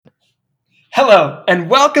Hello, and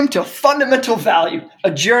welcome to Fundamental Value,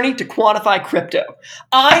 a journey to quantify crypto.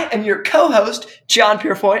 I am your co-host, John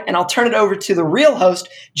Purefoy, and I'll turn it over to the real host,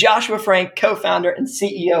 Joshua Frank, co-founder and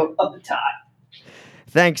CEO of The Tide.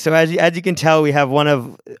 Thanks. So as you can tell, we have one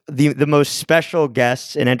of the most special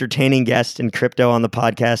guests and entertaining guests in crypto on the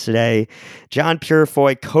podcast today, John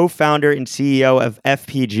Purefoy, co-founder and CEO of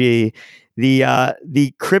FPG,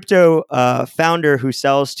 the crypto founder who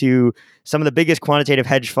sells to some of the biggest quantitative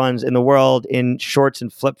hedge funds in the world in shorts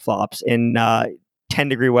and flip-flops in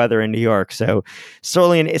 10-degree weather in New York. So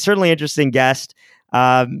certainly an interesting guest.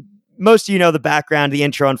 Most of you know the background, the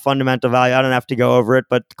intro on fundamental value. I don't have to go over it,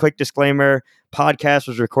 but quick disclaimer, podcast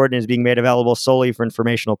was recorded and is being made available solely for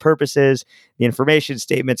informational purposes. The information,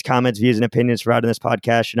 statements, comments, views, and opinions provided in this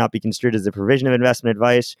podcast should not be construed as the provision of investment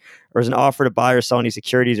advice or as an offer to buy or sell any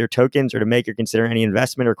securities or tokens or to make or consider any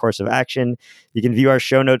investment or course of action. You can view our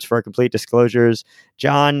show notes for our complete disclosures.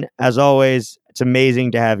 John, as always, it's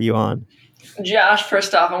amazing to have you on. Josh,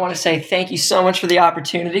 first off, I want to say thank you so much for the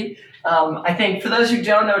opportunity. I think for those who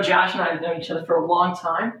don't know, Josh and I have known each other for a long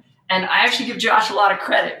time. And I actually give Josh a lot of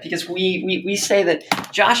credit because we say that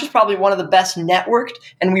Josh is probably one of the best networked.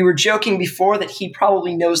 And we were joking before that he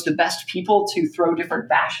probably knows the best people to throw different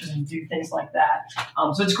bashes and do things like that.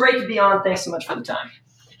 So it's great to be on. Thanks so much for the time.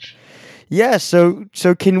 Yeah. So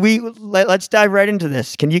can let's dive right into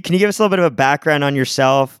this. Can you give us a little bit of a background on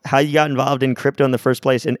yourself, how you got involved in crypto in the first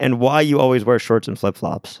place, and why you always wear shorts and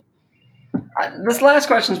flip-flops? This last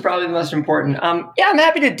question is probably the most important. I'm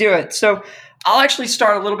happy to do it. So I'll actually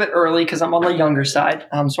start a little bit early because I'm on the younger side.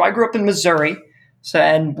 So I grew up in Missouri.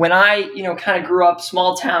 And when I, kind of grew up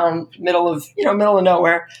small town, middle of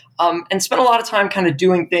nowhere, and spent a lot of time kind of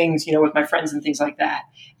doing things, with my friends and things like that.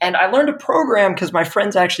 And I learned to program because my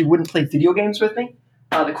friends actually wouldn't play video games with me.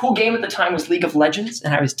 The cool game at the time was League of Legends,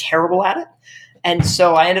 and I was terrible at it. And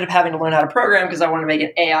so I ended up having to learn how to program because I wanted to make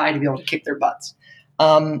an AI to be able to kick their butts.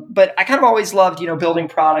 But I kind of always loved, building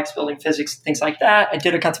products, building physics, things like that. I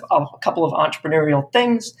did a couple of entrepreneurial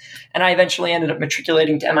things, and I eventually ended up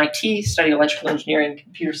matriculating to MIT, studying electrical engineering,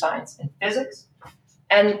 computer science, and physics.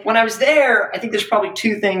 And when I was there, I think there's probably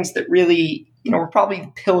two things that really, were probably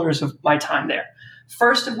the pillars of my time there.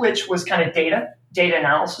 First of which was kind of data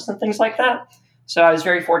analysis and things like that. So I was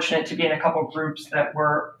very fortunate to be in a couple of groups that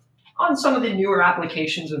were on some of the newer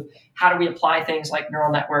applications of how do we apply things like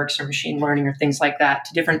neural networks or machine learning or things like that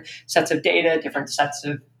to different sets of data, different sets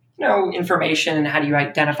of information, and how do you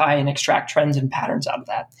identify and extract trends and patterns out of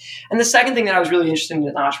that. And the second thing that I was really interested in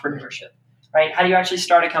is entrepreneurship, right? How do you actually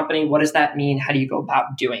start a company? What does that mean? How do you go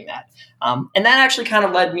about doing that? And that actually kind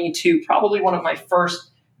of led me to probably one of my first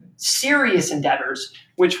serious endeavors,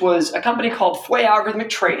 which was a company called Fway Algorithmic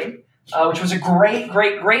Trading, which was a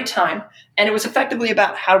great time. And it was effectively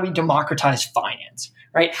about how do we democratize finance,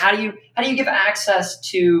 right? How do you give access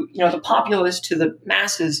to, the populace, to the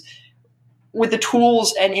masses with the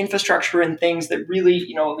tools and infrastructure and things that really,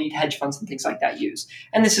 elite hedge funds and things like that use.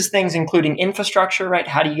 And this is things including infrastructure, right?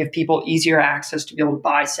 How do you give people easier access to be able to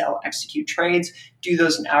buy, sell, execute trades, do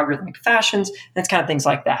those in algorithmic fashions, and it's kind of things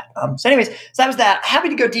like that. So that was that. Happy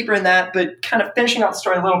to go deeper in that, but kind of finishing out the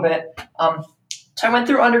story a little bit. So I went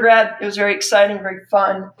through undergrad. It was very exciting, very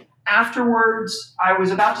fun. Afterwards, I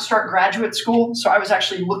was about to start graduate school. So I was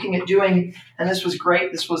actually looking at doing, and this was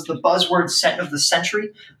great, this was the buzzword set of the century.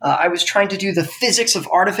 I was trying to do the physics of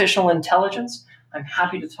artificial intelligence. I'm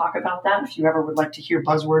happy to talk about that if you ever would like to hear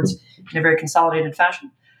buzzwords in a very consolidated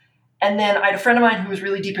fashion. And then I had a friend of mine who was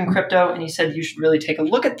really deep in crypto, and he said, you should really take a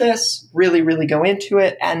look at this, really, really go into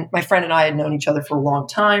it. And my friend and I had known each other for a long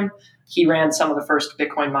time. He ran some of the first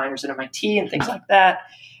Bitcoin miners at MIT and things like that.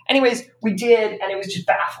 Anyways, we did, and it was just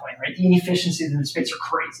baffling, right? The inefficiencies in the space are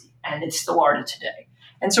crazy, and it still are to today.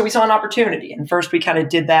 And so we saw an opportunity. And first we kind of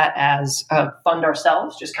did that as a fund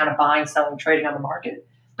ourselves, just kind of buying, selling, trading on the market.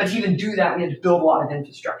 But to even do that, we had to build a lot of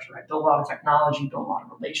infrastructure, right? Build a lot of technology, build a lot of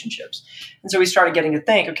relationships. And so we started getting to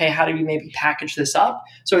think, okay, how do we maybe package this up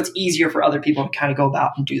so it's easier for other people to kind of go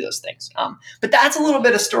about and do those things? But that's a little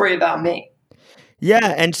bit of story about me.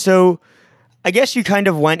 Yeah, and so I guess you kind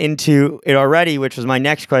of went into it already, which was my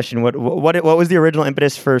next question. What was the original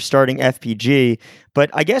impetus for starting FPG?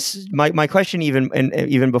 But I guess my question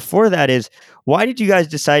even before that is, why did you guys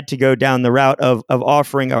decide to go down the route of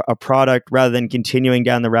offering a product rather than continuing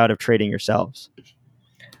down the route of trading yourselves?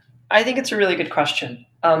 I think it's a really good question.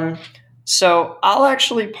 So I'll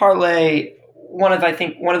actually parlay one of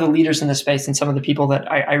the leaders in this space and some of the people that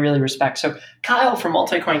I really respect. So Kyle from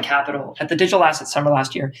Multicoin Capital at the Digital Asset Summer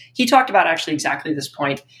last year, he talked about actually exactly this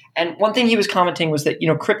point. And one thing he was commenting was that,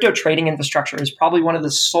 crypto trading infrastructure is probably one of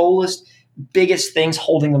the solest biggest things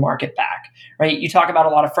holding the market back, right? You talk about a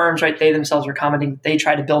lot of firms, right? They themselves are commenting they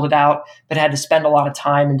tried to build it out, but had to spend a lot of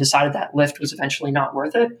time and decided that lift was eventually not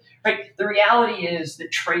worth it, right? The reality is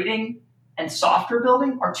that trading and software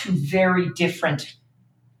building are two very different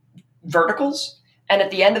verticals. And at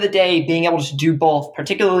the end of the day, being able to do both,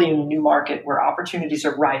 particularly in a new market where opportunities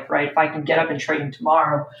are ripe, right? If I can get up in trading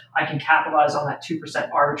tomorrow, I can capitalize on that 2%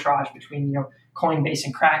 arbitrage between, Coinbase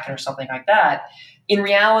and Kraken or something like that. In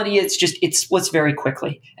reality, it splits very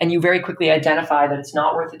quickly. And you very quickly identify that it's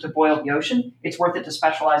not worth it to boil the ocean. It's worth it to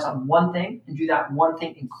specialize on one thing and do that one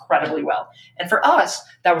thing incredibly well. And for us,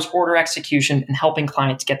 that was order execution and helping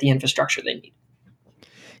clients get the infrastructure they need.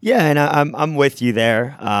 Yeah, and I'm with you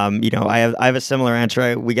there. I have a similar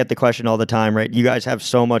answer. We get the question all the time, right? You guys have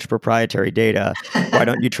so much proprietary data. Why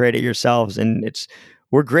don't you trade it yourselves? And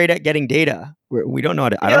we're great at getting data. We don't know how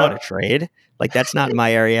to. I don't know how to trade. Like that's not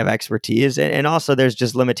my area of expertise. And also, there's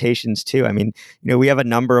just limitations too. I mean, we have a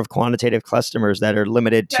number of quantitative customers that are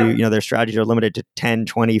limited to, their strategies are limited to 10,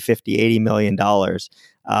 20, 50, $80 million.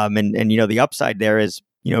 And the upside there is,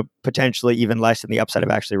 potentially even less than the upside of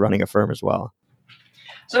actually running a firm as well.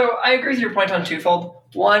 So I agree with your point on twofold.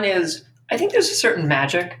 One is I think there's a certain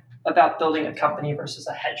magic about building a company versus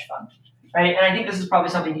a hedge fund, right? And I think this is probably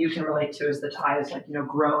something you can relate to as the tide has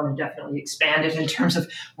grown and definitely expanded in terms of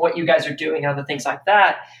what you guys are doing and other things like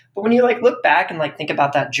that. But when you look back and think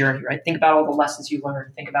about that journey, right? Think about all the lessons you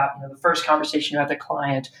learned. Think about the first conversation you had with a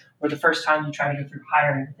client or the first time you try to go through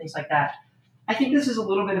hiring, things like that. I think this is a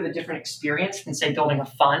little bit of a different experience than, say, building a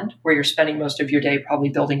fund where you're spending most of your day probably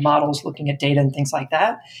building models, looking at data and things like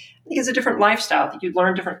that. I think it's a different lifestyle. I think you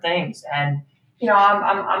learn different things. And,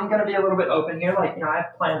 I'm going to be a little bit open here. I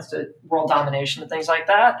have plans to world domination and things like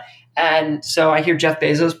that. And so I hear Jeff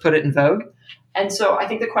Bezos put it in vogue. And so I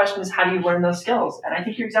think the question is, how do you learn those skills? And I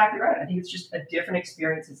think you're exactly right. I think it's just a different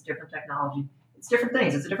experience. It's different technology. It's different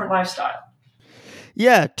things. It's a different lifestyle.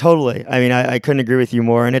 Yeah, totally. I mean, I couldn't agree with you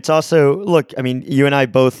more. And it's also, look, I mean, you and I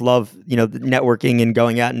both love, networking and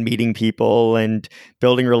going out and meeting people and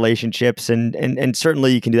building relationships. And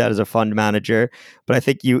certainly you can do that as a fund manager. But I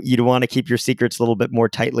think you'd want to keep your secrets a little bit more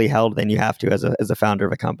tightly held than you have to as a founder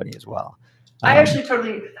of a company as well. I actually so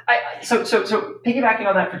piggybacking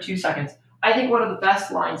on that for 2 seconds, I think one of the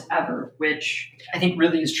best lines ever, which I think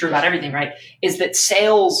really is true about everything, right, is that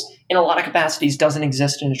sales in a lot of capacities doesn't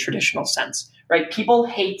exist in a traditional sense, right? People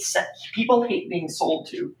hate being sold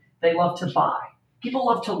to. They love to buy. People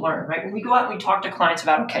love to learn, right? When we go out and we talk to clients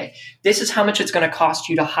about, okay, this is how much it's going to cost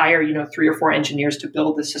you to hire, 3 or 4 engineers to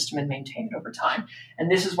build the system and maintain it over time. And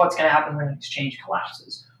this is what's going to happen when an exchange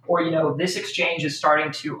collapses. Or, this exchange is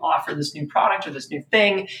starting to offer this new product or this new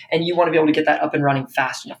thing, and you want to be able to get that up and running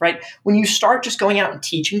fast enough, right? When you start just going out and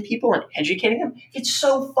teaching people and educating them, it's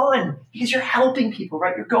so fun because you're helping people,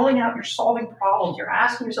 right? You're going out, you're solving problems, you're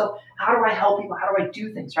asking yourself, how do I help people? How do I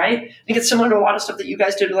do things, right? I think it's similar to a lot of stuff that you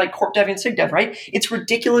guys did with Corp Dev and Sig Dev, right? It's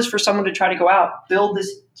ridiculous for someone to try to go out, build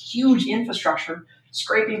this huge infrastructure,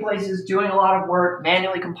 scraping places, doing a lot of work,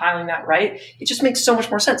 manually compiling that, right? It just makes so much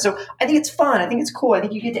more sense. So I think it's fun. I think it's cool. I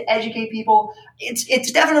think you get to educate people. It's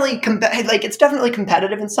definitely it's definitely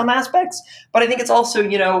competitive in some aspects, but I think it's also,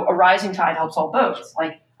 a rising tide helps all boats.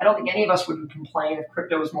 I don't think any of us would complain if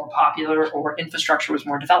crypto was more popular or infrastructure was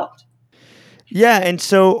more developed. Yeah, and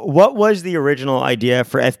so what was the original idea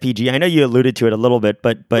for FPG? I know you alluded to it a little bit,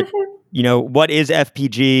 but what is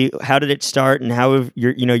FPG? How did it start, and how have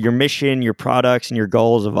your mission, your products, and your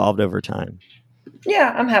goals evolved over time?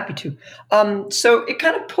 Yeah, I'm happy to. So it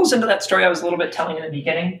kind of pulls into that story I was a little bit telling in the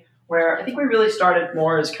beginning, where I think we really started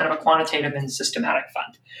more as kind of a quantitative and systematic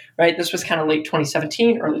fund, right? This was kind of late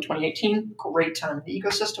 2017, early 2018, great time in the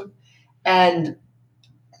ecosystem. And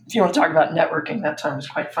if you want to talk about networking, that time was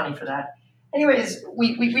quite funny for that. Anyways,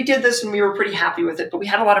 we did this and we were pretty happy with it, but we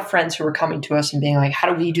had a lot of friends who were coming to us and being like,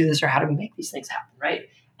 how do we do this or how do we make these things happen, right?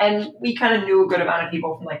 And we kind of knew a good amount of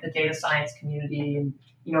people from the data science community and,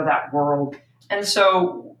 that world. And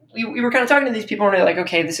so we were kind of talking to these people and we were like,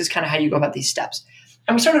 okay, this is kind of how you go about these steps.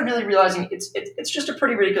 And we started really realizing it's just a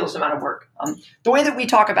pretty ridiculous amount of work. The way that we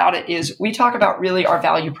talk about it is we talk about really our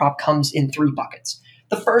value prop comes in 3 buckets.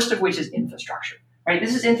 The first of which is infrastructure, right?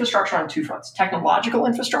 This is infrastructure on 2 fronts, technological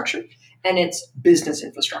infrastructure and it's business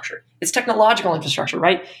infrastructure. It's technological infrastructure,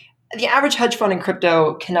 right? The average hedge fund in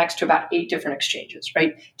crypto connects to about 8 different exchanges,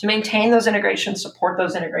 right? To maintain those integrations, support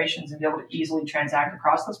those integrations, and be able to easily transact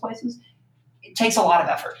across those places, it takes a lot of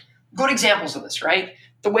effort. Good examples of this, right?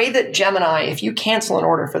 The way that Gemini, if you cancel an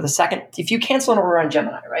order on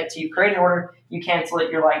Gemini, right? So you create an order, you cancel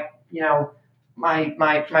it, you're like,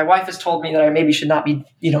 my wife has told me that I maybe should not be,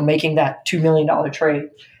 making that $2 million trade.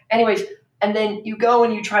 Anyways, and then you go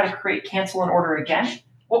and you try to cancel an order again,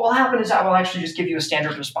 what will happen is I will actually just give you a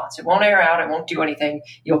standard response. It won't error out. It won't do anything.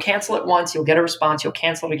 You'll cancel it once. You'll get a response. You'll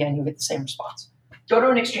cancel it again. You'll get the same response. Go to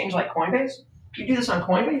an exchange like Coinbase. You do this on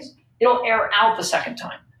Coinbase, it'll error out the second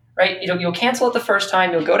time, right? You'll cancel it the first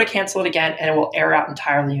time. You'll go to cancel it again, and it will error out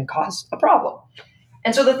entirely and cause a problem.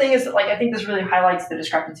 And so the thing is that, I think this really highlights the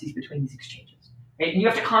discrepancies between these exchanges. Right? And you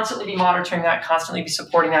have to constantly be monitoring that, constantly be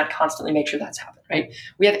supporting that, constantly make sure that's happening, right?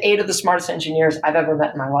 We have 8 of the smartest engineers I've ever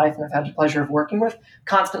met in my life and I've had the pleasure of working with,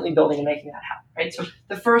 constantly building and making that happen, right? So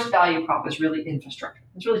the first value prop is really infrastructure.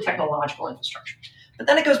 It's really technological infrastructure. But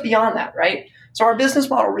then it goes beyond that, right? So our business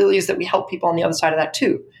model really is that we help people on the other side of that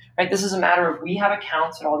too, right? This is a matter of we have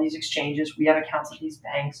accounts at all these exchanges, we have accounts at these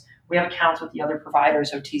banks, we have accounts with the other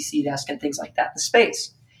providers, OTC desk and things like that in the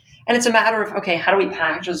space. And it's a matter of, okay, how do we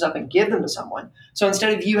package those up and give them to someone? So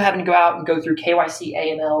instead of you having to go out and go through KYC,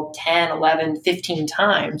 AML 10, 11, 15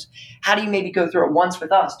 times, how do you maybe go through it once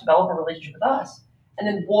with us, develop a relationship with us, and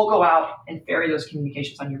then we'll go out and ferry those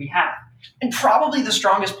communications on your behalf. And probably the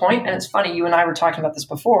strongest point, and it's funny, you and I were talking about this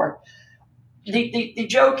before, the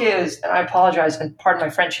joke is, and I apologize, and pardon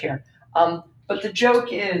my French here, but the joke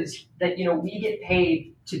is that, we get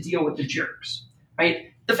paid to deal with the jerks, right?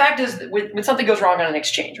 The fact is that when something goes wrong on an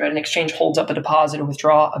exchange, right? An exchange holds up a deposit or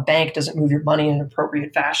withdrawal, a bank doesn't move your money in an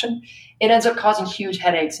appropriate fashion, it ends up causing huge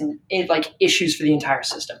headaches and issues for the entire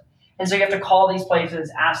system. And so you have to call these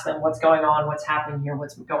places, ask them what's going on, what's happening here,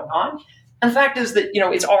 what's going on. And the fact is that,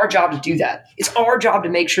 it's our job to do that. It's our job to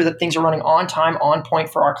make sure that things are running on time, on point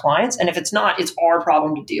for our clients. And if it's not, it's our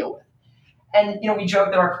problem to deal with. And, we joke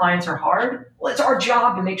that our clients are hard. Well, it's our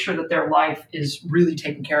job to make sure that their life is really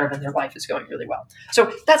taken care of and their life is going really well.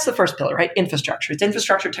 So that's the first pillar, right? Infrastructure. It's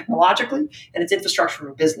infrastructure technologically and it's infrastructure from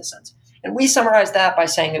a business sense. And we summarize that by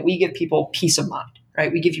saying that we give people peace of mind,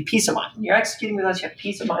 right? We give you peace of mind. When you're executing with us, you have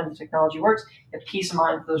peace of mind that the technology works. You have peace of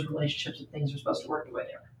mind that those relationships and things are supposed to work the way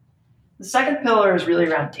they are. The second pillar is really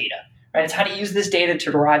around data, right? It's how to use this data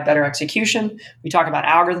to derive better execution. We talk about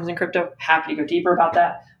algorithms in crypto. Happy to go deeper about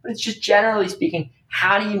that. But it's just generally speaking,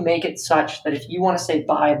 how do you make it such that if you want to say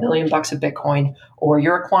buy $1 billion of Bitcoin, or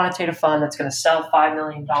you're a quantitative fund that's going to sell $5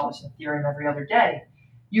 million in Ethereum every other day,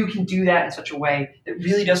 you can do that in such a way that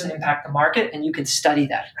really doesn't impact the market and you can study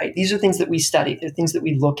that, right? These are things that we study. They're things that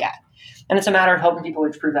we look at. And it's a matter of helping people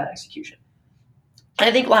improve that execution. And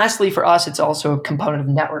I think lastly for us, it's also a component of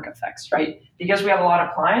network effects, right? Because we have a lot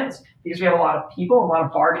of clients, because we have a lot of people, a lot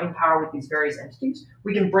of bargaining power with these various entities,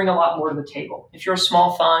 we can bring a lot more to the table. If you're a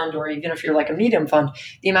small fund or even if you're like a medium fund,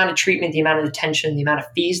 the amount of treatment, the amount of attention, the amount of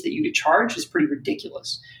fees that you get charged is pretty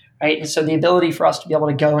ridiculous, right? And so the ability for us to be able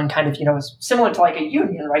to go and kind of, is similar to like a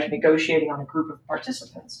union, right? Negotiating on a group of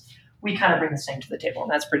participants, we kind of bring the same to the table, and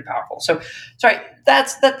that's pretty powerful. So, sorry,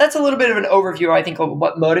 that's a little bit of an overview, I think, of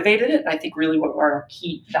what motivated it. I think really what our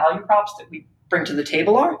key value props that we bring to the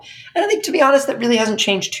table are. And I think, to be honest, that really hasn't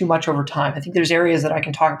changed too much over time. I think there's areas that I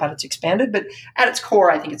can talk about it's expanded, but at its core,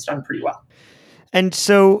 I think it's done pretty well. And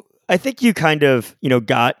so I think you kind of,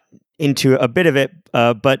 got into a bit of it,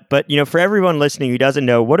 but for everyone listening who doesn't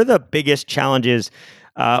know, what are the biggest challenges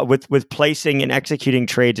with placing and executing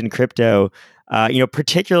trades in crypto,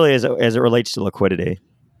 particularly as it relates to liquidity?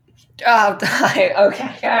 Okay. All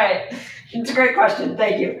right. It's a great question.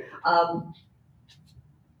 Thank you.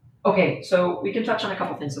 Okay, so we can touch on a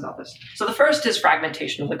couple things about this. So the first is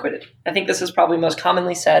fragmentation of liquidity. I think this is probably most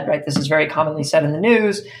commonly said, right? This is very commonly said in the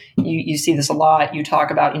news. You see this a lot. You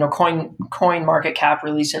talk about, Coin Market Cap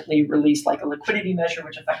recently released like a liquidity measure,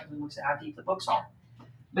 which effectively looks at how deep the books are.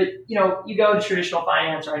 But, you go to traditional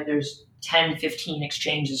finance, right? There's 10, 15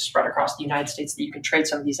 exchanges spread across the United States that you can trade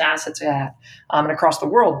some of these assets at, and across the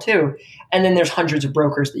world too. And then there's hundreds of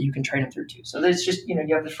brokers that you can trade them through too. So there's just, you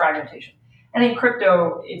have this fragmentation. And in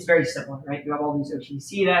crypto, it's very similar, right? You have all these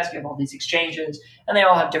OTC desks, you have all these exchanges, and they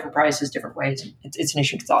all have different prices, different ways. It's an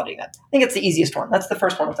issue consolidating that. I think it's the easiest one. That's the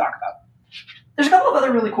first one to talk about. There's a couple of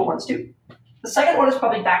other really cool ones too. The second one is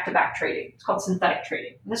probably back-to-back trading. It's called synthetic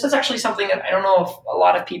trading. And this is actually something that I don't know if a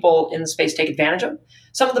lot of people in the space take advantage of.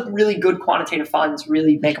 Some of the really good quantitative funds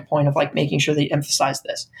really make a point of like making sure they emphasize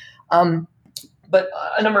this. But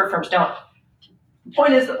a number of firms don't. The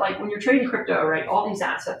point is that like when you're trading crypto, right, all these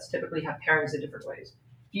assets typically have pairings in different ways.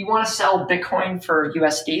 If you want to sell Bitcoin for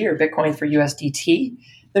USD or Bitcoin for USDT,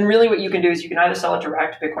 then really what you can do is you can either sell it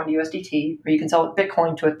direct, Bitcoin to USDT, or you can sell it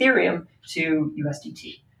Bitcoin to Ethereum to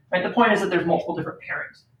USDT. Right? The point is that there's multiple different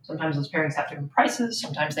pairings. Sometimes those pairings have different prices.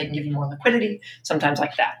 Sometimes they can give you more liquidity. Sometimes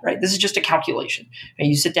like that, right? This is just a calculation. And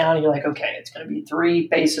you sit down and you're like, okay, it's going to be 3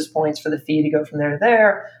 basis points for the fee to go from there to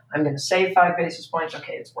there. I'm going to save 5 basis points.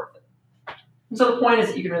 Okay, it's worth it. And so the point is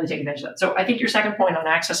that you can really take advantage of that. So I think your second point on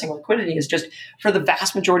accessing liquidity is just for the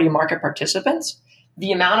vast majority of market participants,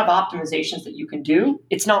 the amount of optimizations that you can do,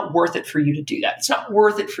 it's not worth it for you to do that. It's not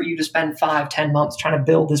worth it for you to spend 5-10 months trying to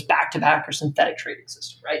build this back-to-back or synthetic trading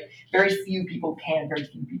system, right? Very few people can, very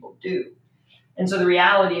few people do. And so the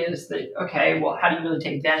reality is that, okay, well, how do you really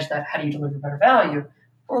take advantage of that? How do you deliver better value?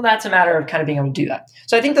 Well, that's a matter of kind of being able to do that.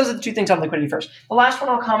 So I think those are the two things on liquidity first. The last one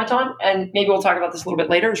I'll comment on, and maybe we'll talk about this a little bit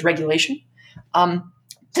later, is regulation.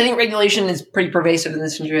 So I think regulation is pretty pervasive in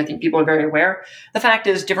this industry. I think people are very aware. The fact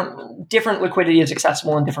is different liquidity is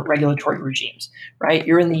accessible in different regulatory regimes, right?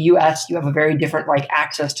 You're in the US, you have a very different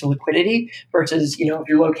access to liquidity versus, if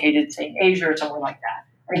you're located, say, in Asia or somewhere like that.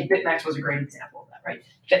 I think BitMEX was a great example of that, right?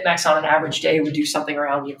 BitMEX on an average day would do something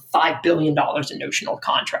around $5 billion in notional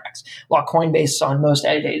contracts, while Coinbase on most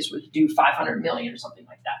days would do 500 million or something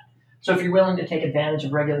like that. So if you're willing to take advantage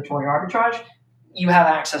of regulatory arbitrage, you have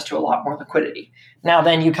access to a lot more liquidity. Now,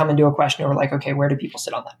 then you come into a question where okay, where do people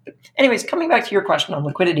sit on that? But anyways, coming back to your question on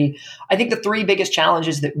liquidity, I think the three biggest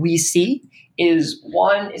challenges that we see is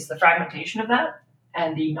one is the fragmentation of that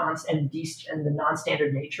and the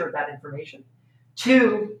non-standard nature of that information.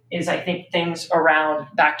 Two is, I think, things around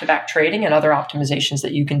back-to-back trading and other optimizations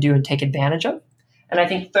that you can do and take advantage of. And I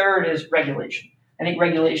think third is regulation. I think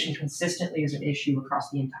regulation consistently is an issue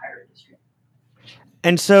across the entire industry.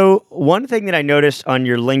 And so one thing that I noticed on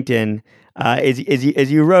your LinkedIn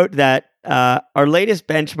is you wrote that our latest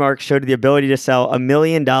benchmark showed the ability to sell $1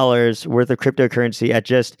 million worth of cryptocurrency at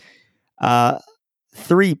just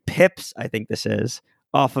 3 pips, I think this is,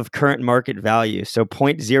 off of current market value. So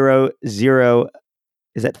 0.00,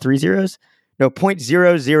 is that 3 zeros? No,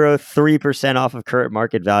 0.003% off of current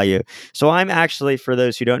market value. So I'm actually, for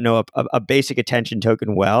those who don't know, a basic attention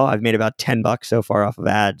token well. I've made about $10 so far off of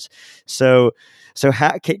ads. So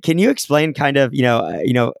how, can you explain kind of,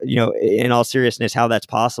 in all seriousness, how that's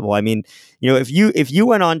possible? I mean, if you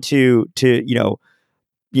went on to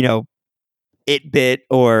Itbit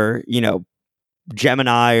or,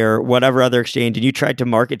 Gemini or whatever other exchange, and you tried to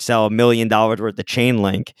market sell $1 million worth of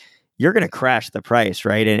Chainlink, you're going to crash the price,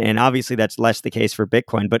 right? And obviously that's less the case for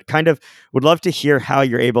Bitcoin, but kind of would love to hear how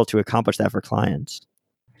you're able to accomplish that for clients.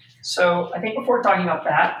 So I think before talking about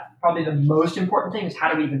that, probably the most important thing is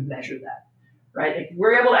how do we even measure that, right? If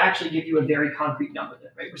we're able to actually give you a very concrete number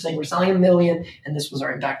there, right? We're saying we're selling $1 million and this was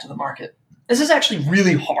our impact to the market. This is actually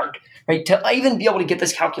really hard, right? To even be able to get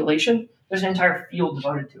this calculation, there's an entire field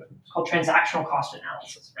devoted to it. It's called transactional cost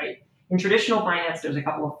analysis, right? In traditional finance, there's a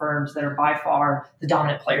couple of firms that are by far the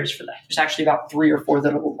dominant players for that. There's actually about 3 or 4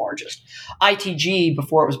 that are the largest. ITG,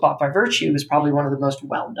 before it was bought by Virtue, is probably one of the most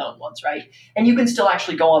well-known ones, right? And you can still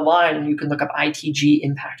actually go online and you can look up ITG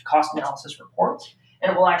impact cost analysis reports,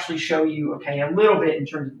 and it will actually show you, okay, a little bit in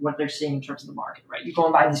terms of what they're seeing in terms of the market, right? You go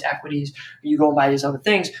and buy these equities, or you go and buy these other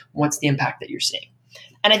things, what's the impact that you're seeing?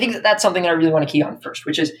 And I think that that's something that I really want to key on first,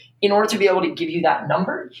 which is in order to be able to give you that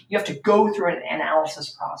number, you have to go through an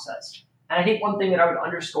analysis process. And I think one thing that I would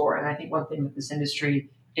underscore, and I think one thing that this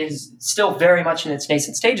industry is still very much in its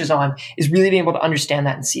nascent stages on, is really being able to understand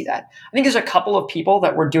that and see that. I think there's a couple of people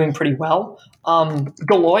that were doing pretty well.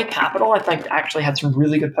 Galoy Capital, I think, actually had some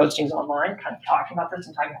really good postings online kind of talking about this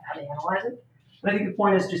and talking about how they analyze it. But I think the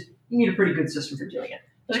point is just you need a pretty good system for doing it.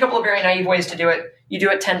 There's a couple of very naive ways to do it. You do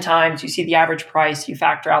it 10 times, you see the average price, you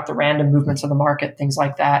factor out the random movements of the market, things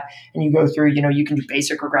like that, and you go through, you can do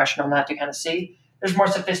basic regression on that to kind of see. There's more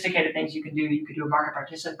sophisticated things you can do. You could do a market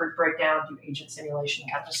participant breakdown, do agent simulation,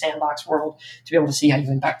 kind of a sandbox world to be able to see how you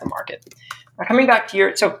impact the market. Now, coming back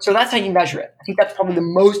to so that's how you measure it. I think that's probably the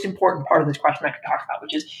most important part of this question I could talk about,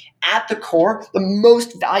 which is at the core, the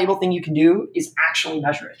most valuable thing you can do is actually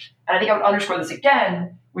measure it. And I think I would underscore this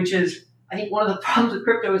again, which is I think one of the problems with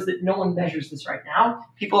crypto is that no one measures this right now.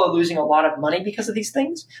 People are losing a lot of money because of these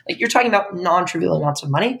things. You're talking about non-trivial amounts of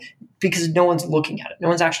money because no one's looking at it. No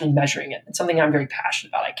one's actually measuring it. It's something I'm very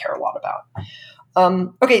passionate about. I care a lot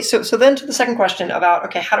about. Okay, so then to the second question about,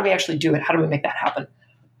 okay, how do we actually do it? How do we make that happen?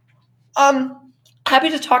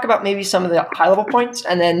 Happy to talk about maybe some of the high-level points,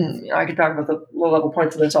 and then I could talk about the low-level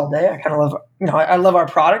points of this all day. I kind of love, I love our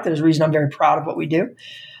product. There's a reason I'm very proud of what we do.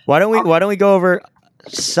 Why don't we go over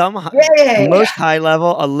some most high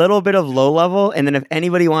level, a little bit of low level, and then if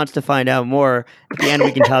anybody wants to find out more, at the end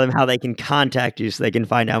we can tell them how they can contact you so they can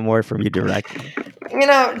find out more from you directly.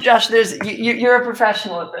 Josh, you're a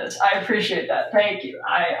professional at this. I appreciate that. Thank you.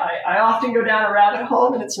 I often go down a rabbit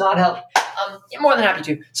hole and it's not helpful. More than happy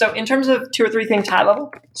to. So in terms of 2 or 3 things high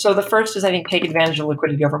level, so the first is I think take advantage of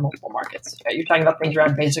liquidity over multiple markets. Okay? You're talking about things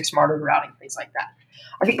around basic smart order routing, things like that.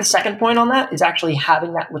 I think the second point on that is actually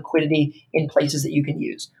having that liquidity in places that you can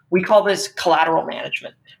use. We call this collateral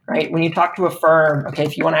management, right? When you talk to a firm, okay,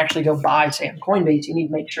 if you want to actually go buy, say, on Coinbase, you need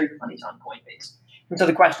to make sure your money's on Coinbase. And so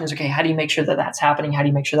the question is, okay, how do you make sure that that's happening? How do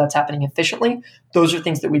you make sure that's happening efficiently? Those are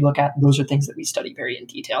things that we look at. Those are things that we study very in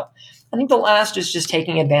detail. I think the last is just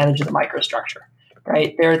taking advantage of the microstructure,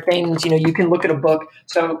 right? There are things, you can look at a book.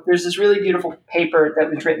 So there's this really beautiful paper that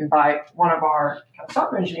was written by one of our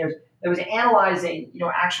software engineers that was analyzing,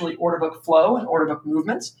 actually order book flow and order book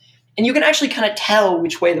movements. And you can actually kind of tell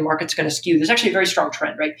which way the market's going to skew. There's actually a very strong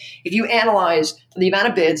trend, right? If you analyze the amount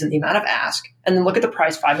of bids and the amount of ask, and then look at the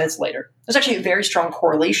price 5 minutes later, there's actually a very strong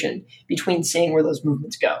correlation between seeing where those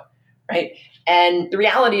movements go, right? And the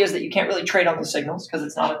reality is that you can't really trade on those signals because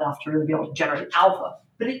it's not enough to really be able to generate alpha,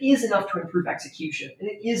 but it is enough to improve execution, and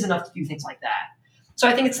it is enough to do things like that. So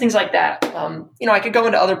I think it's things like that. I could go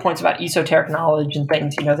into other points about esoteric knowledge and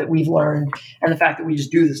things, that we've learned, and the fact that we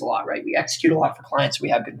just do this a lot, right? We execute a lot for clients. We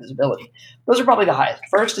have good visibility. Those are probably the highest.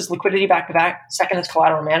 First is liquidity back to back. Second is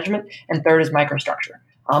collateral management. And third is microstructure.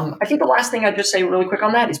 I think the last thing I'd just say really quick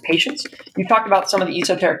on that is patience. You've talked about some of the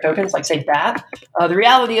esoteric tokens, like say BAT. The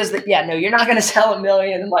reality is that, you're not going to sell $1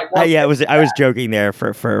 million in like one. I was joking there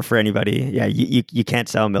for anybody. Yeah, you can't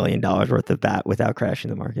sell $1 million worth of BAT without crashing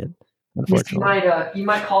the market. Unfortunately, you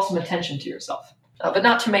might call some attention to yourself, but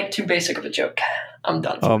not to make too basic of a joke. I'm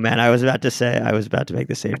done. Oh man, I was about to make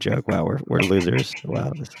the same joke. Wow, we're losers.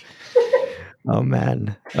 Wow. Oh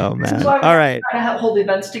man. All right. Try to hold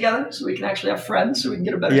events together so we can actually have friends, so we can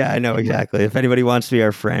get a better. Yeah, I know exactly. If anybody wants to be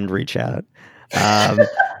our friend, reach out.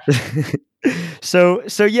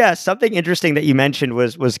 So yeah, something interesting that you mentioned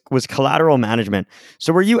was collateral management.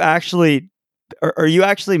 So are you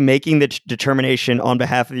actually making the determination on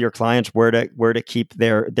behalf of your clients where to keep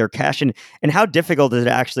their cash, and how difficult is it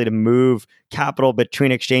actually to move capital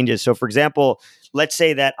between exchanges? So for example, let's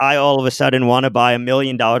say that I all of a sudden want to buy $1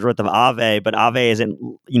 million worth of Aave, but Aave isn't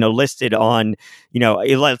listed on,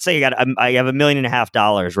 let's say I have $1.5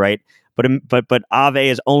 million, right? But Aave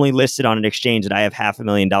is only listed on an exchange that I have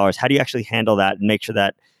 $500,000. How do you actually handle that and make sure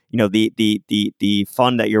that the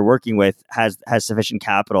fund that you're working with has sufficient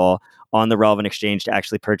capital on the relevant exchange to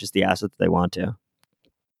actually purchase the asset that they want to?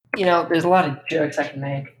 There's a lot of jokes I can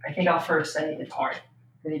make. I think I'll first say it's hard.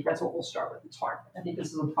 I think that's what we'll start with. It's hard. I think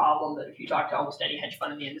this is a problem that if you talk to almost any hedge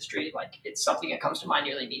fund in the industry, it's something that comes to mind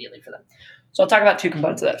nearly immediately for them. So I'll talk about 2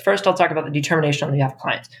 components of that. First, I'll talk about the determination on behalf of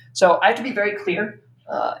clients. So I have to be very clear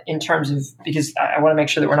in terms of, because I want to make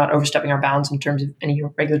sure that we're not overstepping our bounds in terms of any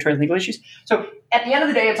regulatory legal issues. So at the end of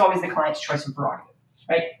the day, it's always the client's choice and prerogative.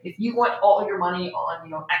 Right? If you want all your money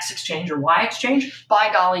on, X exchange or Y exchange,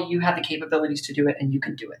 by golly, you have the capabilities to do it, and you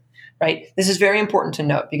can do it. Right? This is very important to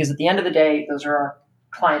note because at the end of the day, those are our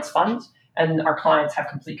clients' funds, and our clients have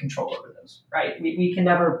complete control over those. Right? We can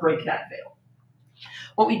never break that veil.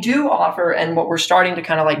 What we do offer, and what we're starting to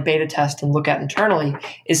kind of beta test and look at internally,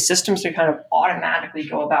 is systems to kind of automatically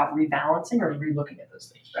go about rebalancing or relooking at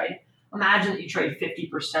those things. Right? Imagine that you trade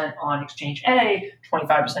 50% on exchange A,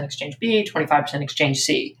 25% exchange B, 25% exchange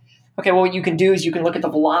C. Okay, well, what you can do is you can look at the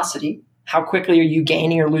velocity. How quickly are you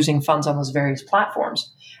gaining or losing funds on those various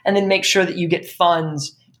platforms? And then make sure that you get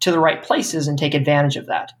funds to the right places and take advantage of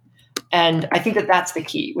that. And I think that that's the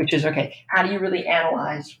key, which is, okay, how do you really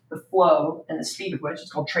analyze the flow and the speed of which,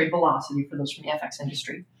 it's called trade velocity for those from the FX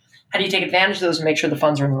industry. How do you take advantage of those and make sure the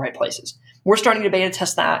funds are in the right places? We're starting to beta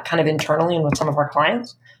test that kind of internally and with some of our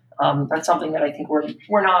clients. That's something that I think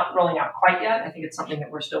we're not rolling out quite yet. I think it's something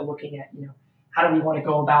that we're still looking at, how do we want to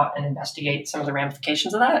go about and investigate some of the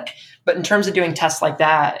ramifications of that? But in terms of doing tests like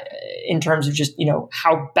that, in terms of just,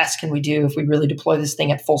 how best can we do if we really deploy this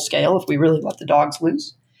thing at full scale, if we really let the dogs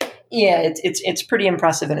loose? Yeah, it's pretty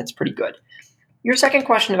impressive and it's pretty good. Your second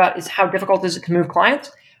question about is how difficult is it to move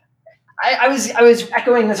clients? I was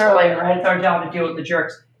echoing this earlier, right? It's our job to deal with the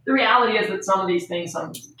jerks. The reality is that some of these things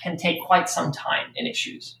can take quite some time in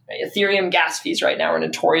issues. Right? Ethereum gas fees right now are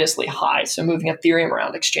notoriously high, so moving Ethereum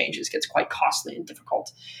around exchanges gets quite costly and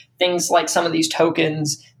difficult. Things like some of these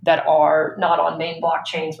tokens that are not on main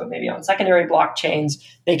blockchains, but maybe on secondary blockchains,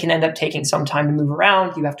 they can end up taking some time to move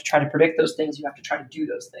around. You have to try to predict those things. You have to try to do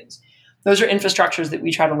those things. Those are infrastructures that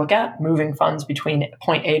we try to look at, moving funds between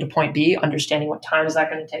point A to point B, understanding what time is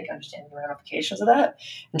that going to take, understanding the ramifications of that,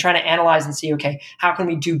 and trying to analyze and see, okay, how can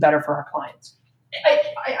we do better for our clients?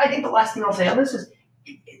 I think the last thing I'll say on this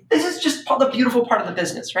is just the beautiful part of the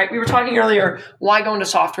business, right? We were talking earlier, why go into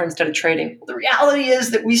software instead of trading? Well, the reality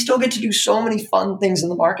is that we still get to do so many fun things in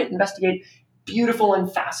the market, investigate beautiful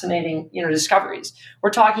and fascinating, discoveries.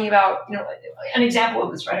 We're talking about, an example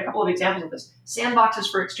of this, right? A couple of examples of this. Sandboxes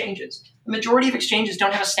for exchanges. The majority of exchanges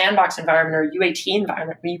don't have a sandbox environment or a UAT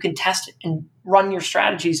environment where you can test it and run your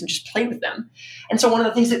strategies and just play with them. And so one of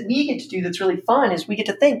the things that we get to do that's really fun is we get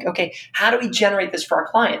to think, okay, how do we generate this for our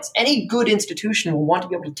clients? Any good institution will want to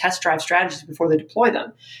be able to test drive strategies before they deploy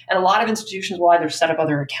them. And a lot of institutions will either set up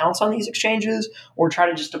other accounts on these exchanges or try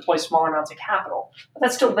to just deploy small amounts of capital. But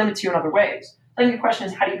that still limits you in other ways. I think the question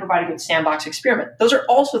is, how do you provide a good sandbox experiment? Those are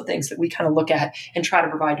also things that we kind of look at and try to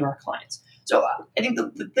provide to our clients. So I think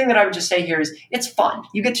the thing that I would just say here is it's fun.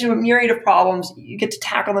 You get to do a myriad of problems. You get to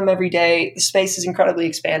tackle them every day. The space is incredibly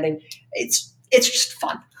expanding. It's just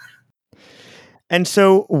fun. And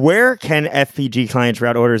so where can FPG clients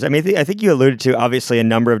route orders? I mean, I think you alluded to, obviously, a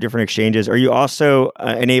number of different exchanges. Are you also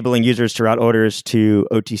enabling users to route orders to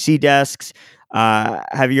OTC desks?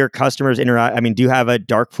 Have your customers interact? I mean, do you have a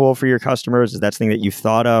dark pool for your customers? Is that something that you've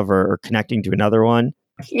thought of or connecting to another one?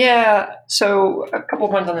 Yeah, so a couple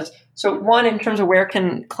of points on this. So one, in terms of where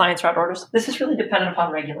can clients route orders, this is really dependent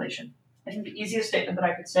upon regulation. I think the easiest statement that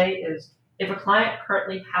I could say is if a client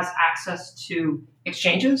currently has access to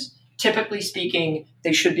exchanges, typically speaking,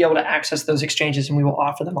 they should be able to access those exchanges and we will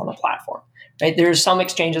offer them on the platform. Right? There's some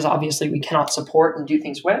exchanges, obviously, we cannot support and do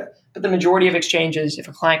things with, but the majority of exchanges, if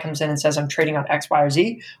a client comes in and says, I'm trading on X, Y, or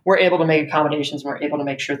Z, we're able to make accommodations and we're able to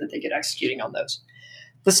make sure that they get executing on those.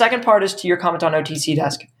 The second part is to your comment on OTC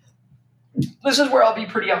desk. This is where I'll be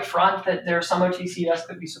pretty upfront that there are some OTC desks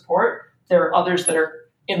that we support. There are others that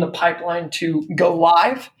are in the pipeline to go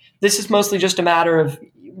live. This is mostly just a matter of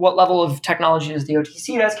what level of technology does the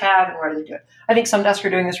OTC desk have and where do they do it. I think some desks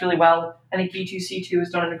are doing this really well. I think B2C2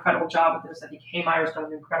 has done an incredible job with this. I think Haymeyer has done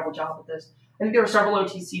an incredible job with this. I think there are several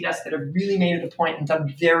OTC desks that have really made it a point and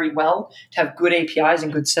done very well to have good APIs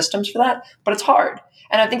and good systems for that, but it's hard.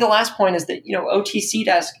 And I think the last point is that, OTC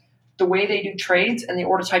desk, the way they do trades and the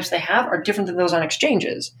order types they have are different than those on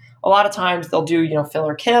exchanges. A lot of times they'll do, fill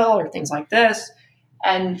or kill or things like this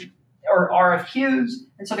or RFQs.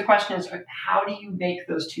 And so the question is, how do you make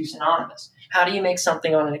those two synonymous? How do you make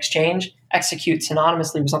something on an exchange execute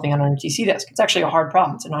synonymously with something on an OTC desk? It's actually a hard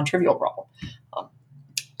problem. It's a non-trivial problem.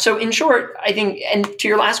 So in short, I think, and to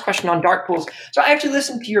your last question on dark pools, so I actually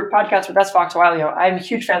listened to your podcast with SFox a while ago. I'm a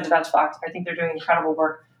huge fan of SFox. I think they're doing incredible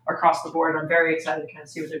work across the board. I'm very excited to kind of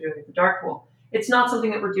see what they're doing with the dark pool. It's not something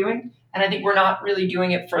that we're doing, and I think we're not really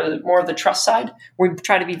doing it for more of the trust side. We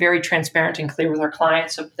try to be very transparent and clear with our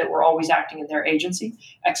clients so that we're always acting in their agency,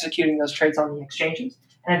 executing those trades on the exchanges.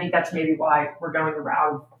 And I think that's maybe why we're going the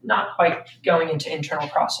route of not quite going into internal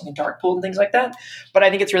crossing and dark pool and things like that. But I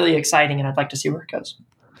think it's really exciting, and I'd like to see where it goes.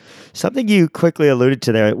 Something you quickly alluded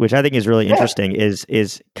to there, which I think is really interesting,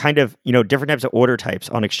 is kind of different types of order types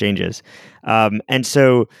on exchanges. And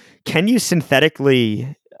so, can you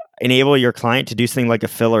synthetically enable your client to do something like a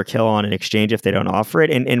fill or kill on an exchange if they don't offer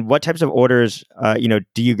it? And what types of orders,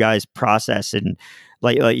 do you guys process? And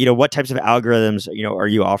what types of algorithms, are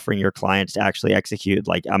you offering your clients to actually execute?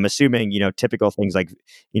 Like, I'm assuming, typical things like,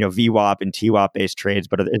 VWAP and TWAP based trades.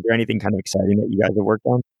 But is there anything kind of exciting that you guys have worked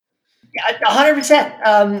on? Yeah,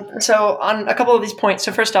 100%. So on a couple of these points,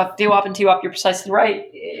 so first off, VWAP and TWAP, you're precisely right.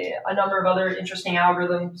 A number of other interesting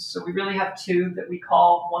algorithms. So we really have two that we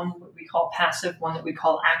call, one that we call passive, one that we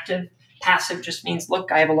call active. Passive just means,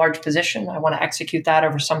 look, I have a large position. I want to execute that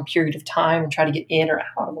over some period of time and try to get in or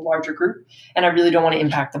out of a larger group. And I really don't want to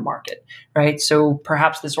impact the market, right? So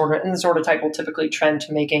perhaps this order type will typically trend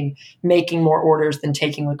to making more orders than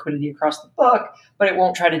taking liquidity across the book, but it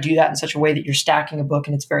won't try to do that in such a way that you're stacking a book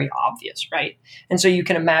and it's very obvious, right? And so you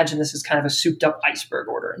can imagine this is kind of a souped up iceberg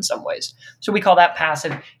order in some ways. So we call that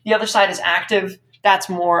passive. The other side is active. That's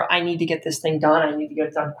more, I need to get this thing done. I need to get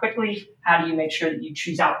it done quickly. How do you make sure that you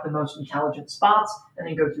choose out the most intelligent spots and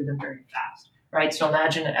then go through them very fast, right? So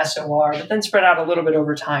imagine an SOR, but then spread out a little bit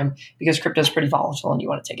over time because crypto is pretty volatile and you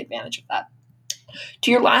want to take advantage of that.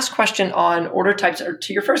 To your last question on order types, or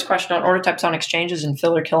to your first question on order types on exchanges and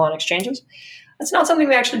fill or kill on exchanges, that's not something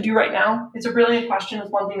we actually do right now. It's a brilliant question.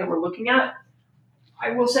 It's one thing that we're looking at.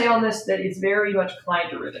 I will say on this that it's very much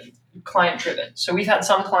client-driven. So we've had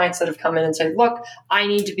some clients that have come in and said, look, I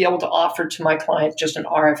need to be able to offer to my clients just an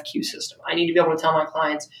RFQ system. I need to be able to tell my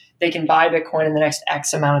clients they can buy Bitcoin in the next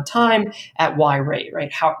X amount of time at Y rate,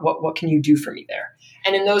 right? What can you do for me there?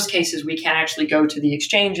 And in those cases, we can actually go to the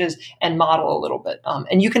exchanges and model a little bit.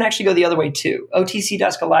 And you can actually go the other way too. OTC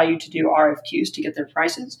Desk allow you to do RFQs to get their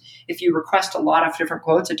prices. If you request a lot of different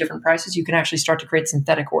quotes at different prices, you can actually start to create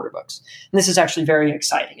synthetic order books. And this is actually very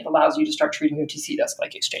exciting. It allows you to start treating OTC Desk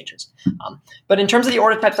like exchanges. But in terms of the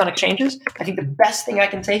order types on exchanges, I think the best thing I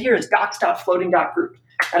can say here is docs.floating.group.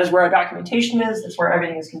 That is where our documentation is. That's where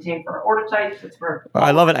everything is contained for our order types. That's where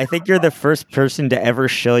I love it. I think you're the first person to ever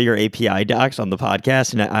shill your API docs on the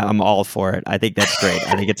podcast, and I'm all for it. I think that's great.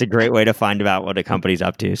 I think it's a great way to find out what a company's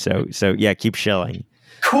up to. So yeah, keep shilling.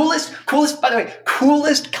 Coolest, by the way,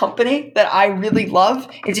 coolest company that I really love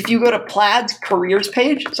is if you go to Plaid's careers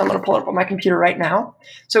page. So I'm going to pull it up on my computer right now.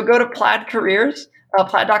 So go to Plaid careers,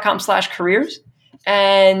 plaid.com/careers,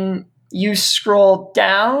 and you scroll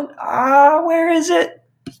down. Where is it?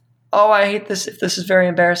 Oh, I hate this if this is very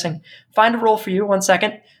embarrassing. Find a role for you. 1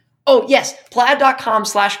 second. Oh, yes.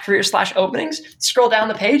 Plaid.com/careers/openings. Scroll down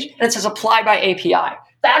the page and it says apply by API.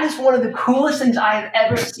 That is one of the coolest things I have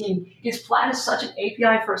ever seen. Plaid is such an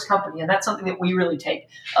API-first company, and that's something that we really take.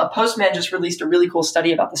 Postman just released a really cool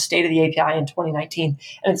study about the state of the API in 2019,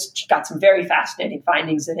 and it's got some very fascinating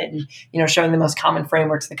findings in it, and showing the most common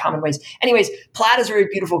frameworks, the common ways. Anyways, Plaid is very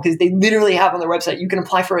beautiful because they literally have on their website you can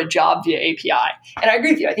apply for a job via API. And I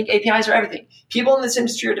agree with you. I think APIs are everything. People in this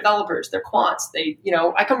industry are developers. They're quants.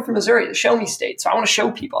 I come from Missouri, the show me state, so I want to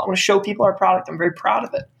show people. I want to show people our product. I'm very proud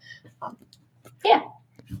of it. Yeah.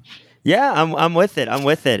 Yeah, I'm with it.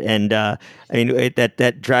 And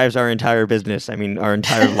that drives our entire business. I mean, our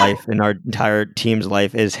entire life and our entire team's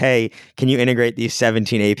life is, hey, can you integrate these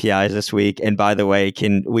 17 APIs this week? And by the way,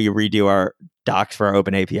 can we redo our docs for our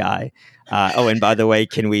open API? And by the way,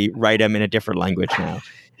 can we write them in a different language now?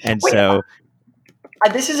 And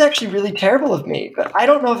this is actually really terrible of me, but I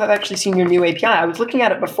don't know if I've actually seen your new API. I was looking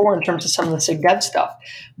at it before in terms of some of the SigDev stuff,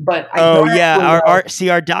 but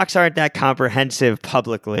our docs aren't that comprehensive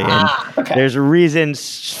publicly, and okay. There's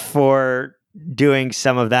reasons for doing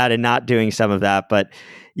some of that and not doing some of that. But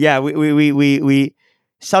yeah, we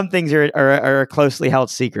some things are a closely held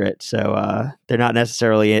secret, so they're not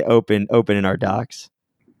necessarily open in our docs.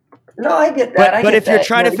 No, I get that. But if you're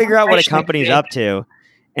trying to figure out what a company's up to,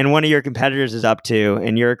 and one of your competitors is up to,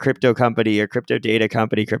 and you're a crypto company, or crypto data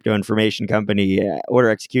company, crypto information company, order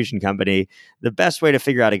execution company, the best way to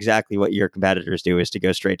figure out exactly what your competitors do is to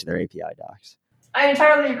go straight to their API docs. I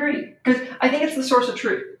entirely agree, because I think it's the source of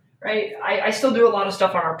truth, right? I still do a lot of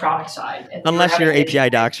stuff on our product side. Unless your API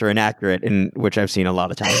docs are inaccurate, which I've seen a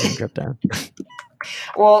lot of times in crypto.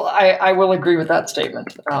 Well, I will agree with that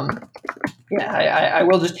statement. I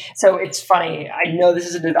will just. So it's funny. I know this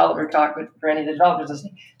is a developer talk, but for any of the developers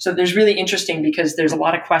listening, so there's really interesting because there's a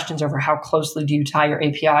lot of questions over how closely do you tie your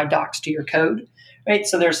API docs to your code, right?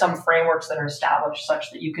 So there's some frameworks that are established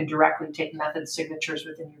such that you can directly take method signatures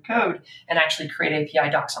within your code and actually create API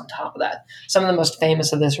docs on top of that. Some of the most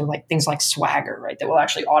famous of this are things like Swagger, right? That will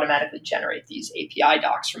actually automatically generate these API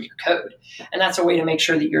docs from your code. And that's a way to make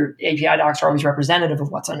sure that your API docs are always representative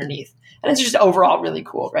of what's underneath. And it's just overall really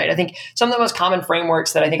cool, right? I think some of the most common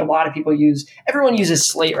frameworks that I think a lot of people use, everyone uses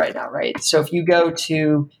Slate right now, right? So if you go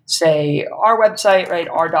to, say, our website, right,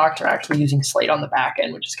 our docs are actually using Slate on the back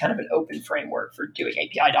end, which is kind of an open framework for doing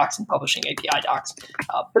API docs and publishing API docs.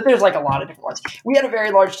 But there's a lot of different ones. We had a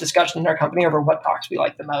very large discussion in our company over what docs we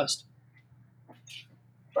like the most.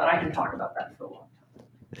 But I can talk about that for a while.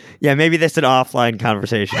 Yeah, maybe that's an offline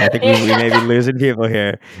conversation. I think we may be losing people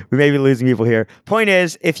here. Point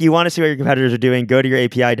is, if you want to see what your competitors are doing, go to your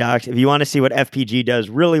API docs. If you want to see what FPG does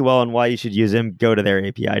really well and why you should use them, go to their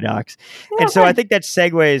API docs. And so I think that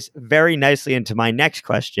segues very nicely into my next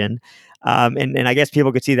question. And I guess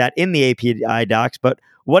people could see that in the API docs, but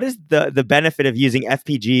what is the benefit of using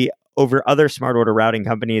FPG over other smart order routing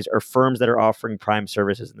companies or firms that are offering prime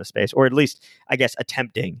services in the space, or at least, I guess,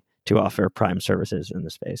 attempting to offer prime services in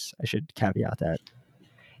the space? I should caveat that.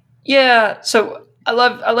 Yeah, so I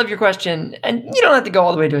love your question, and you don't have to go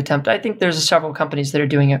all the way to attempt. I think there's several companies that are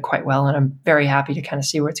doing it quite well, and I'm very happy to kind of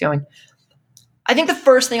see where it's going. I think the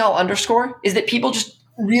first thing I'll underscore is that people just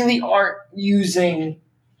really aren't using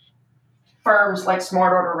firms like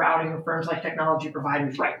smart order routing or firms like technology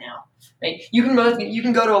providers right now. Right? You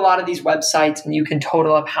can go to a lot of these websites and you can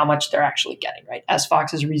total up how much they're actually getting. Right?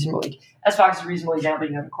 SFOX is a reasonable example.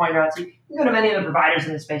 You have a CoinRoute. You can go to many of the providers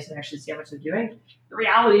in this space and actually see how much they're doing. The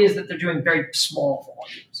reality is that they're doing very small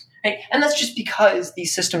volumes, right? And that's just because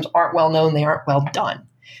these systems aren't well known. They aren't well done.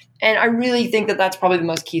 And I really think that that's probably the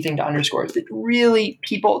most key thing to underscore is that really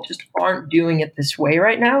people just aren't doing it this way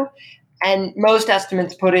right now. And most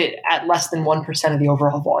estimates put it at less than 1% of the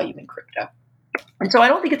overall volume in crypto. And so I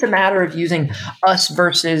don't think it's a matter of using us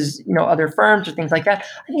versus other firms or things like that.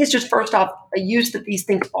 I think it's just, first off, a use that these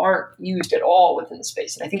things aren't used at all within the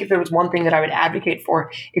space. And I think if there was one thing that I would advocate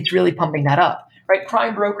for, it's really pumping that up. Right?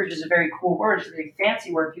 Prime brokerage is a very cool word. It's a very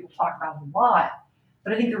fancy word. People talk about it a lot.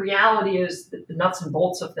 But I think the reality is that the nuts and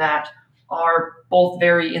bolts of that are both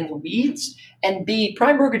very in the weeds, and B,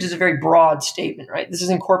 prime brokerage is a very broad statement, right? This is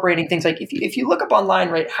incorporating things like if you look up online,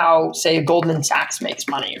 right, how say a Goldman Sachs makes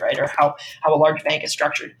money, right, or how a large bank is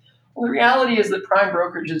structured. Well, the reality is that prime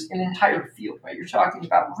brokerage is an entire field, right? You're talking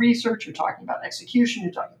about research, you're talking about execution,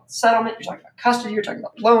 you're talking about settlement, you're talking about custody, you're talking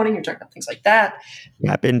about loaning, you're talking about things like that.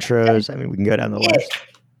 Cap intros. I mean, we can go down the list.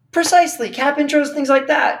 Precisely, cap intros, things like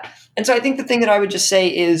that. And so I think the thing that I would just say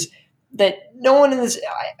is that no one in this,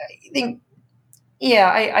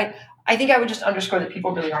 I think I would just underscore that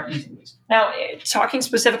people really aren't using these. Now, talking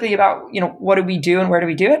specifically about, what do we do and where do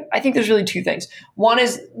we do it? I think there's really two things. One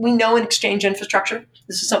is we know in exchange infrastructure.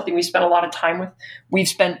 This is something we spent a lot of time with. We've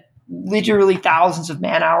spent literally thousands of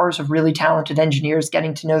man hours of really talented engineers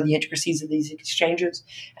getting to know the intricacies of these exchanges.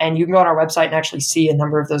 And you can go on our website and actually see a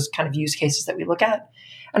number of those kind of use cases that we look at.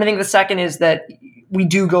 And I think the second is that we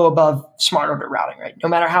do go above smart order routing, right? No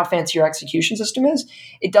matter how fancy your execution system is,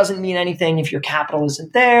 it doesn't mean anything if your capital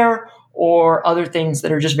isn't there or other things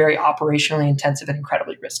that are just very operationally intensive and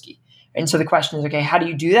incredibly risky. And so the question is, okay, how do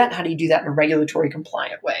you do that? How do you do that in a regulatory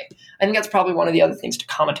compliant way? I think that's probably one of the other things to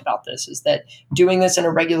comment about this is that doing this in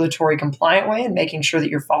a regulatory compliant way and making sure that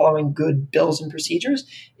you're following good bills and procedures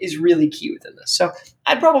is really key within this. So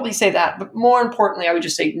I'd probably say that, but more importantly, I would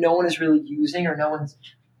just say no one is really using or no one's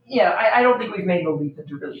I don't think we've made the leap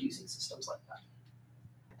into really using systems like that.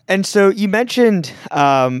 And so you mentioned,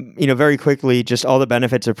 very quickly, just all the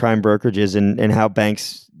benefits of prime brokerages and how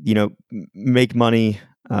banks, make money,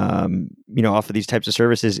 off of these types of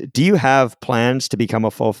services. Do you have plans to become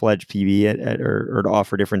a full-fledged PB or to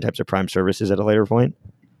offer different types of prime services at a later point?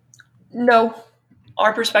 No.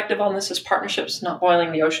 Our perspective on this is partnerships, not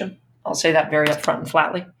boiling the ocean. I'll say that very upfront and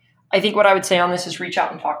flatly. I think what I would say on this is reach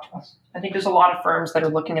out and talk to us. I think there's a lot of firms that are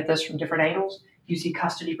looking at this from different angles. You see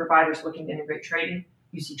custody providers looking to integrate trading.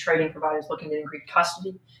 You see trading providers looking to integrate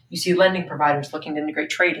custody. You see lending providers looking to integrate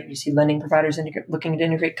trading. You see lending providers looking to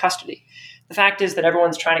integrate custody. The fact is that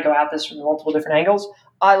everyone's trying to go at this from multiple different angles.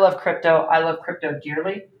 I love crypto. I love crypto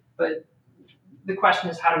dearly, but the question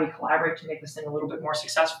is how do we collaborate to make this thing a little bit more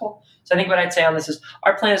successful? So I think what I'd say on this is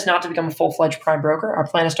our plan is not to become a full-fledged prime broker. Our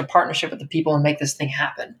plan is to partnership with the people and make this thing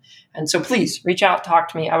happen. And so please reach out, talk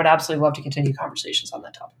to me. I would absolutely love to continue conversations on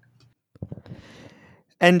that topic.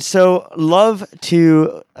 And so love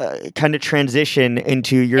to kind of transition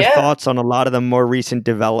into your thoughts on a lot of the more recent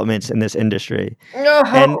developments in this industry.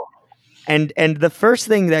 And the first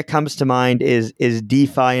thing that comes to mind is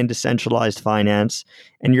DeFi and decentralized finance,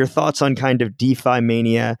 and your thoughts on kind of DeFi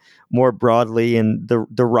mania more broadly, and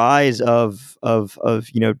the rise of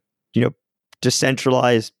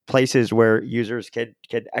decentralized places where users could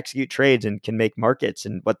execute trades and can make markets,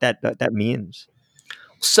 and what that means.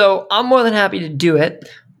 So I'm more than happy to do it,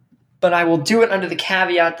 but I will do it under the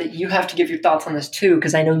caveat that you have to give your thoughts on this too,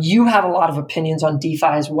 because I know you have a lot of opinions on DeFi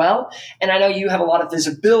as well, and I know you have a lot of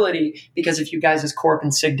visibility because of you guys' Corp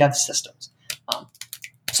and Sig Dev systems.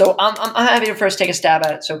 So I'm happy to first take a stab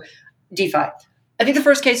at it. So DeFi. I think the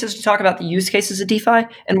first case is to talk about the use cases of DeFi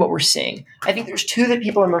and what we're seeing. I think there's two that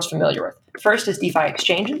people are most familiar with. First is DeFi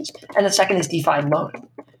exchanges, and the second is DeFi loaning.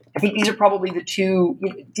 I think these are probably the two.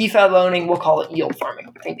 DeFi loaning, we'll call it yield farming.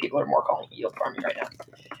 I think people are more calling it yield farming right now.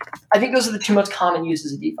 I think those are the two most common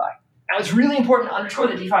uses of DeFi. Now, it's really important to underscore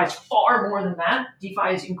that DeFi is far more than that.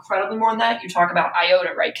 DeFi is incredibly more than that. You talk about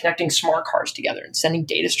IOTA, right? Connecting smart cards together and sending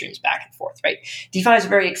data streams back and forth, right? DeFi is a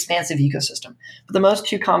very expansive ecosystem. But the most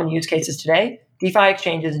two common use cases today, DeFi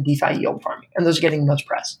exchanges and DeFi yield farming. And those are getting the most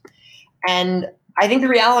press. And I think the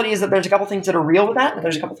reality is that there's a couple things that are real with that, and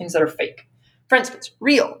there's a couple things that are fake. For instance,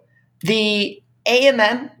 real. The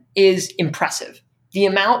AMM is impressive. The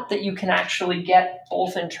amount that you can actually get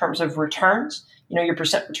both in terms of returns, your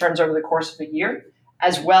percent returns over the course of a year,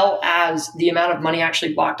 as well as the amount of money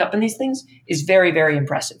actually locked up in these things is very, very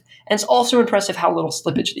impressive. And it's also impressive how little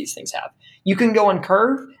slippage these things have. You can go on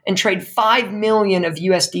Curve and trade 5 million of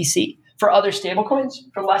USDC for other stablecoins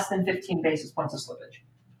for less than 15 basis points of slippage.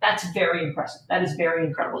 That's very impressive. That is very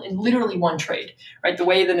incredible in literally one trade, right? The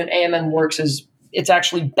way that an AMM works is it's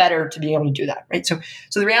actually better to be able to do that, right? So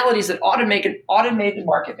the reality is that automated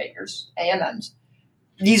market makers, AMMs,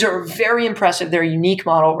 these are very impressive. They're a unique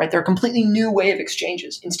model, right? They're a completely new way of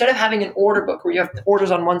exchanges. Instead of having an order book where you have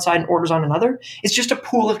orders on one side and orders on another, it's just a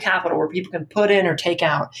pool of capital where people can put in or take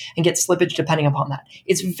out and get slippage depending upon that.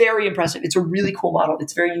 It's very impressive. It's a really cool model.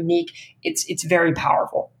 It's very unique. It's very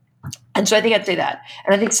powerful. And so I think I'd say that.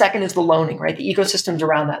 And I think second is the loaning, right? The ecosystems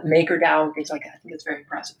around that, MakerDAO, things like that. I think it's very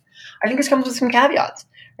impressive. I think this comes with some caveats,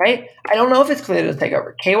 right? I don't know if it's clear to take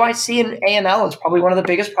over. KYC and AML is probably one of the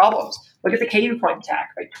biggest problems. Look at the KUCoin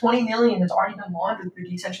attack, right? 20 million has already been laundered through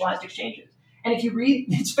decentralized exchanges. And if you read,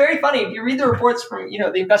 it's very funny. If you read the reports from,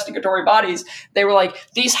 the investigatory bodies, they were like,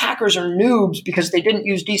 these hackers are noobs because they didn't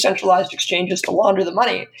use decentralized exchanges to launder the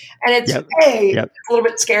money. And it's a little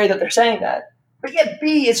bit scary that they're saying that. But yet,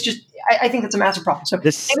 B, it's just, I think that's a massive problem. So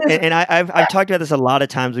I've talked about this a lot of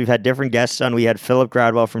times. We've had different guests on. We had Philip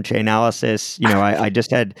Gradwell from Chainalysis. I just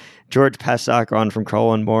had George Pesach on from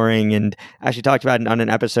Crowell and Mooring, and actually talked about it on an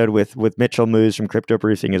episode with Mitchell Moose from Crypto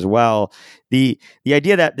Briefing as well. The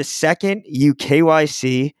idea that the second you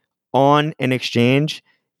KYC on an exchange,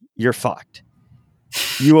 you're fucked.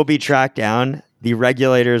 You will be tracked down. The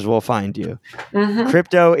regulators will find you. Mm-hmm.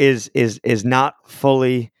 Crypto is not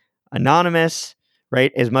fully anonymous,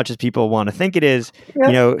 right? As much as people want to think it is.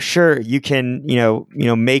 Yep. Sure, you can,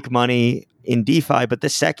 make money in DeFi, but the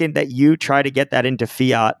second that you try to get that into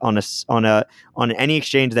fiat on any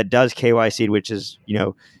exchange that does KYC, which is,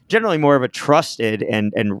 generally more of a trusted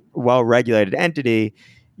and well-regulated entity,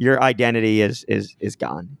 your identity is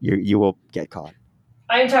gone. You will get caught.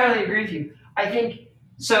 I entirely agree with you. I think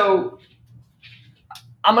so.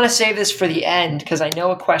 I'm going to save this for the end because I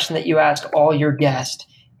know a question that you ask all your guests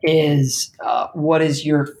is what is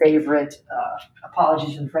your favorite,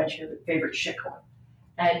 apologies for the French here, but favorite shitcoin?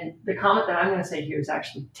 And the comment that I'm going to say here is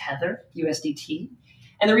actually Tether, USDT.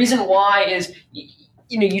 And the reason why is,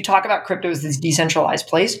 you talk about crypto as this decentralized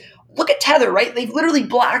place. Look at Tether, right? They've literally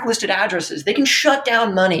blacklisted addresses. They can shut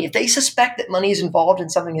down money. If they suspect that money is involved in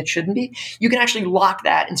something that shouldn't be, you can actually lock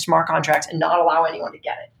that in smart contracts and not allow anyone to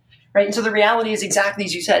get it. Right. And so the reality is exactly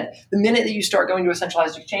as you said, the minute that you start going to a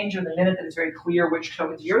centralized exchange or the minute that it's very clear which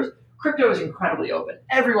token is yours, crypto is incredibly open.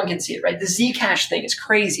 Everyone can see it, right? The Zcash thing is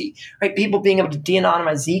crazy, right? People being able to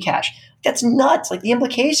de-anonymize Zcash. That's nuts. Like the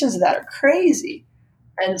implications of that are crazy.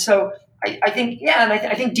 And so I think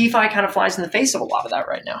DeFi kind of flies in the face of a lot of that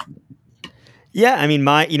right now. Yeah, I mean,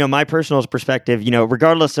 my personal perspective,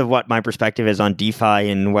 regardless of what my perspective is on DeFi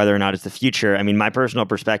and whether or not it's the future, I mean, my personal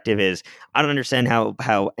perspective is I don't understand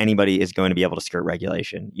how anybody is going to be able to skirt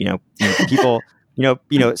regulation. People, some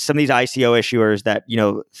of these ICO issuers that,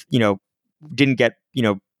 didn't get,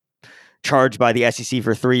 charged by the SEC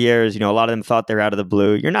for 3 years, a lot of them thought they're out of the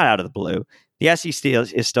blue. You're not out of the blue. The SEC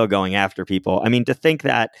is still going after people. I mean, to think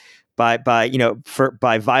that by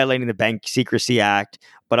violating the Bank Secrecy Act,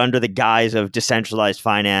 but under the guise of decentralized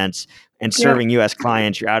finance and serving U.S.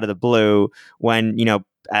 clients, you're out of the blue when,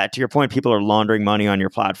 to your point, people are laundering money on your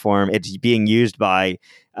platform. It's being used by,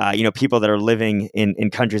 people that are living in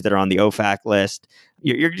countries that are on the OFAC list.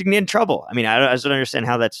 You're getting in trouble. I mean, I just don't understand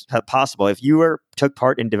how that's possible. If you took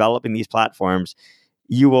part in developing these platforms,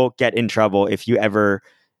 you will get in trouble if you ever,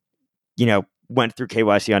 went through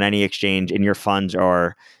KYC on any exchange and your funds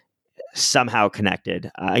are somehow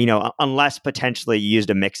connected, unless potentially you used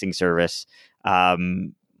a mixing service,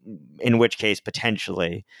 in which case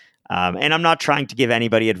potentially. And I'm not trying to give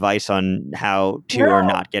anybody advice on how to or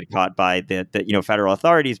not get caught by the federal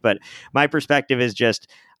authorities, but my perspective is just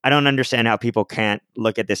I don't understand how people can't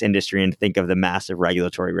look at this industry and think of the massive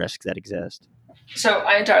regulatory risks that exist. So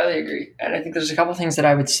I entirely agree. And I think there's a couple things that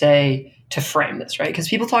I would say to frame this, right? Because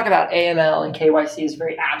people talk about AML and KYC as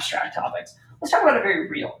very abstract topics. Let's talk about it very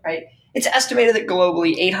real, right? It's estimated that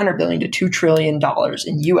globally $800 billion to $2 trillion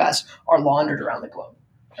in U.S. are laundered around the globe,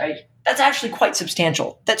 right? That's actually quite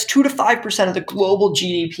substantial. That's 2 to 5% of the global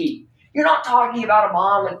GDP. You're not talking about a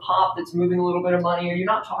mom and pop that's moving a little bit of money, or you're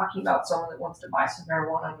not talking about someone that wants to buy some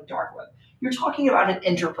marijuana on the dark web. You're talking about an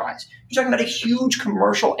enterprise. You're talking about a huge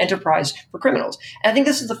commercial enterprise for criminals. And I think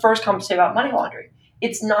this is the first comment to say about money laundering.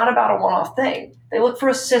 It's not about a one-off thing. They look for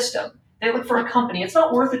a system. They look for a company. It's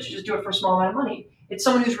not worth it to just do it for a small amount of money. It's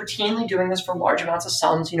someone who's routinely doing this for large amounts of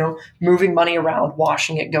sums, moving money around,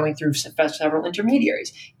 washing it, going through several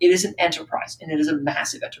intermediaries. It is an enterprise, and it is a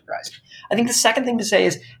massive enterprise. I think the second thing to say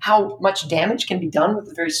is how much damage can be done with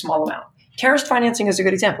a very small amount. Terrorist financing is a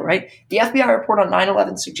good example, right? The FBI report on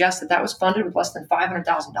 9/11 suggests that was funded with less than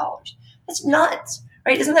 $500,000. That's nuts,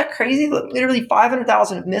 right? Isn't that crazy? Literally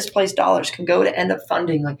 500,000 of misplaced dollars can go to end up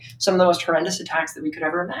funding like some of the most horrendous attacks that we could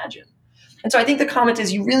ever imagine. And so I think the comment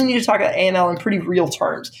is you really need to talk about AML in pretty real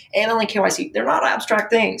terms. AML and KYC, they're not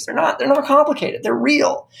abstract things. They're not complicated. They're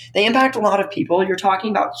real. They impact a lot of people. You're talking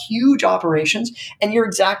about huge operations, and you're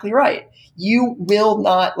exactly right. You will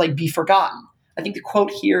not be forgotten. I think the quote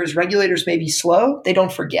here is regulators may be slow, they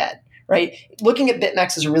don't forget, right? Looking at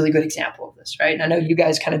BitMEX is a really good example of this, right? And I know you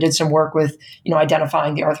guys kind of did some work with,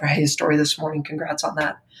 identifying the Arthur Hayes story this morning. Congrats on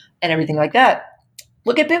that and everything like that.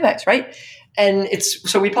 Look at BitMEX, right? And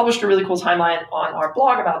so we published a really cool timeline on our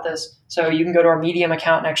blog about this. So you can go to our Medium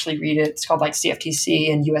account and actually read it. It's called like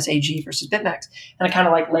CFTC and USAG versus BitMEX. And it kind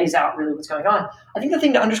of like lays out really what's going on. I think the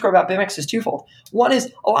thing to underscore about BitMEX is twofold. One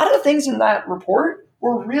is a lot of the things in that report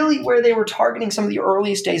were really where they were targeting some of the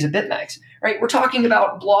earliest days of BitMEX, right? We're talking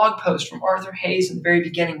about blog posts from Arthur Hayes in the very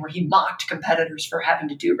beginning where he mocked competitors for having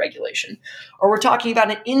to do regulation. Or we're talking about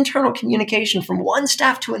an internal communication from one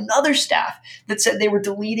staff to another staff that said they were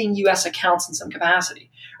deleting US accounts in some capacity,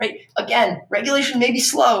 right? Again, regulation may be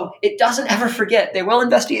slow. It doesn't ever forget. They will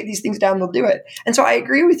investigate these things down, they'll do it. And so I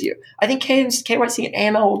agree with you. I think KYC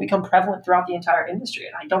and AML will become prevalent throughout the entire industry.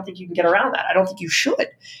 And I don't think you can get around that. I don't think you should.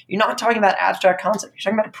 You're not talking about abstract concepts.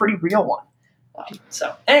 You're talking about a pretty real one.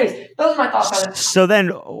 So anyways, those are my thoughts on it. So then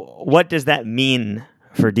what does that mean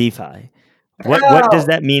for DeFi? What does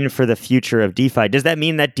that mean for the future of DeFi? Does that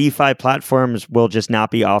mean that DeFi platforms will just not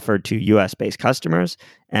be offered to US-based customers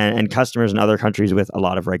and customers in other countries with a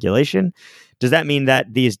lot of regulation? Does that mean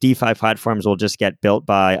that these DeFi platforms will just get built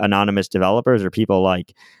by anonymous developers or people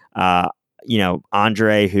like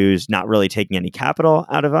Andre, who's not really taking any capital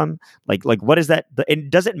out of them? Like what is that? It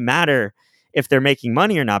doesn't matter if they're making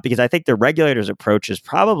money or not, because I think the regulator's approach is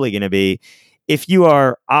probably going to be, if you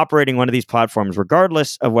are operating one of these platforms,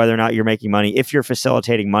 regardless of whether or not you're making money, if you're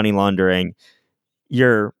facilitating money laundering,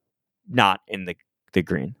 you're not in the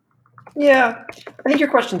green. Yeah, I think your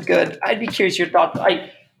question's good. I'd be curious your thoughts.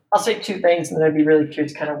 I'll say two things, and then I'd be really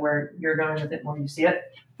curious kind of where you're going with it when you see it.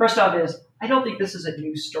 First off is, I don't think this is a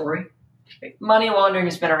new story. Money laundering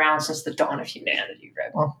has been around since the dawn of humanity,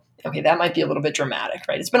 right? Well, okay, that might be a little bit dramatic,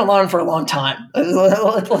 right? It's been around for a long time.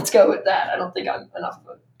 Let's go with that. I don't think I'm enough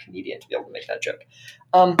of a comedian to be able to make that joke.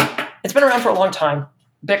 It's been around for a long time.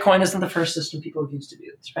 Bitcoin isn't the first system people have used to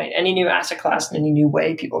do this, right? Any new asset class and any new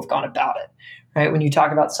way people have gone about it, right? When you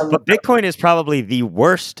talk about some... But Bitcoin is probably the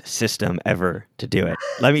worst system ever to do it.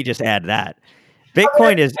 Let me just add that.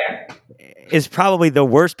 Bitcoin is probably the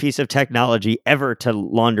worst piece of technology ever to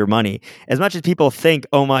launder money. As much as people think,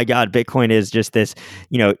 oh my God, Bitcoin is just this,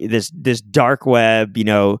 this dark web,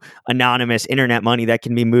 anonymous internet money that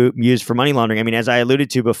can be used for money laundering. I mean, as I alluded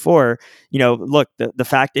to before, look, the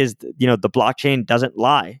fact is, the blockchain doesn't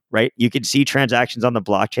lie, right? You can see transactions on the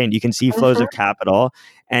blockchain. You can see flows of capital,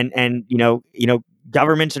 and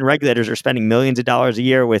governments and regulators are spending millions of dollars a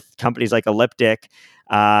year with companies like Elliptic,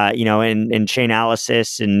 and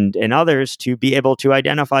Chainalysis and others to be able to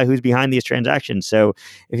identify who's behind these transactions. So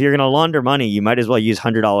if you're going to launder money, you might as well use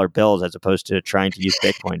 $100 bills as opposed to trying to use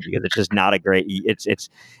Bitcoin, because it's just not a great,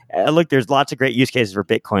 look, there's lots of great use cases for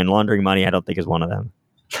Bitcoin. Laundering money, I don't think is one of them.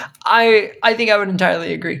 I think I would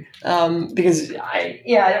entirely agree. Because I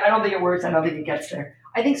don't think it works. I don't think it gets there.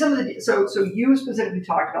 I think some of the, so you specifically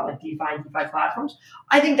talked about like DeFi and DeFi platforms.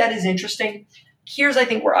 I think that is interesting. Here's, I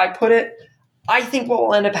think, where I put it. I think what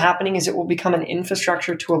will end up happening is it will become an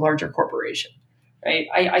infrastructure to a larger corporation, right?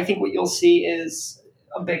 I think what you'll see is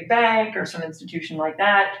a big bank or some institution like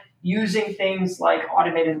that using things like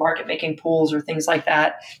automated market making pools or things like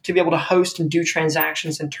that to be able to host and do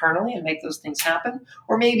transactions internally and make those things happen,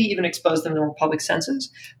 or maybe even expose them to more public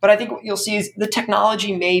senses. But I think what you'll see is the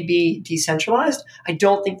technology may be decentralized. I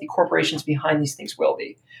don't think the corporations behind these things will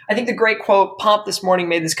be. I think the great quote, Pomp this morning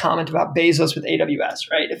made this comment about Bezos with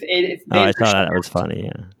AWS, right? If I thought that was funny,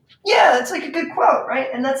 yeah. Yeah, it's like a good quote, right?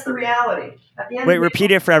 And that's the reality. At the end Wait,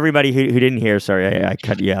 repeat it for everybody who didn't hear. Sorry, I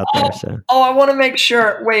cut you out there. So. I want to make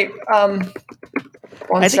sure. Wait, I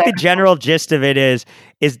think the general gist of it is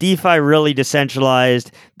DeFi really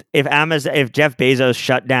decentralized? If Jeff Bezos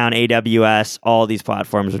shut down AWS, all these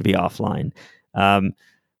platforms would be offline.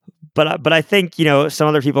 But I think, some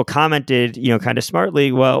other people commented, kind of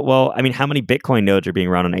smartly, well, I mean, how many Bitcoin nodes are being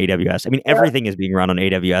run on AWS? I mean, everything is being run on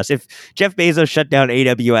AWS. If Jeff Bezos shut down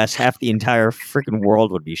AWS, half the entire freaking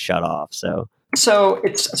world would be shut off. So I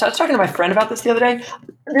was talking to my friend about this the other day.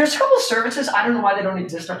 There's a couple of services, I don't know why they don't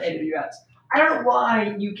exist on AWS. I don't know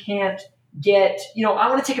why you can't get, I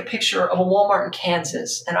want to take a picture of a Walmart in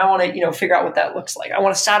Kansas and I want to, figure out what that looks like. I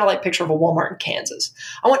want a satellite picture of a Walmart in Kansas.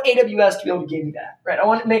 I want AWS to be able to give me that, right? I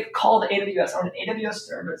want to make a call to AWS. I want an AWS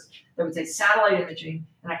service that would say satellite imaging,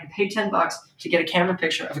 and I can pay $10 to get a camera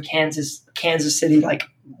picture of a Kansas City, like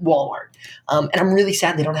Walmart. And I'm really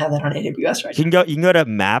sad they don't have that on AWS right now. You can go to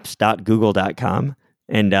maps.google.com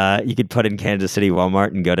and you could put in Kansas City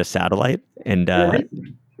Walmart and go to satellite and really?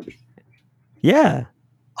 Yeah.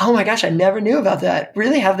 Oh my gosh, I never knew about that.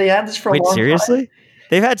 Really? Have they had this for a long time? Wait, seriously?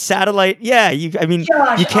 They've had satellite. Yeah, you can't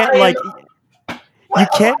you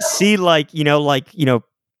can't see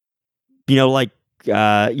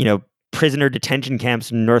prisoner detention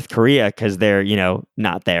camps in North Korea because they're,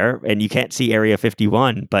 not there, and you can't see Area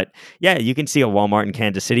 51. But yeah, you can see a Walmart in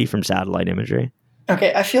Kansas City from satellite imagery.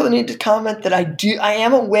 Okay, I feel the need to comment that I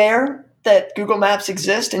am aware that Google Maps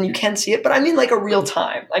exists and you can see it, but I mean like a real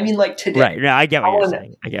time. I mean like today. Right. No, I get what you're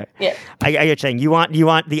saying. I get what you're saying. You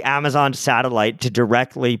want the Amazon satellite to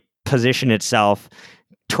directly position itself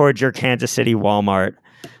towards your Kansas City Walmart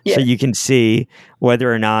so you can see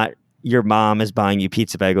whether or not your mom is buying you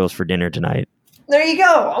pizza bagels for dinner tonight. There you go.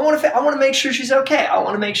 I want to make sure she's okay. I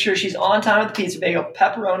want to make sure she's on time with the pizza bagel.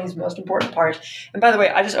 Pepperoni is the most important part. And by the way,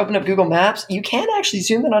 I just opened up Google Maps. You can actually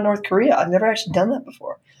zoom in on North Korea. I've never actually done that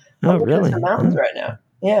before. Oh, really? The mountains right now.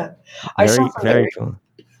 Yeah. Very cool.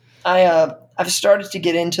 I've started to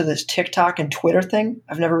get into this TikTok and Twitter thing.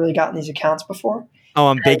 I've never really gotten these accounts before. Oh,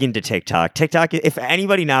 I'm big into TikTok. TikTok, if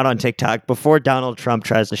anybody not on TikTok, before Donald Trump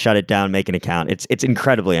tries to shut it down, make an account. It's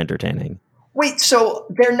incredibly entertaining. Wait, so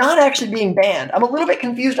they're not actually being banned? I'm a little bit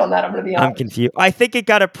confused on that. I'm going to be honest. I'm confused. I think it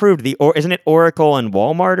got approved. Isn't it Oracle and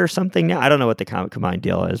Walmart or something now? I don't know what the combined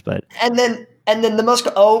deal is, but And then the most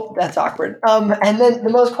that's awkward. And then the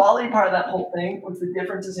most quality part of that whole thing was the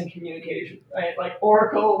differences in communication, right? Like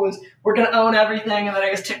Oracle was, we're going to own everything, and then I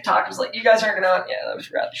guess TikTok was like, you guys aren't going to own. Yeah, that was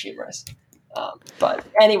rather humorous. But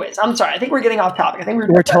anyways, I'm sorry. I think we're getting off topic. I think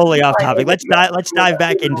we're totally off topic. Let's dive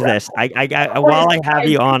back into this. While I have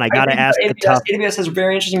you on, I got to ask the tough. AWS has a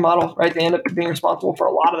very interesting model, right? They end up being responsible for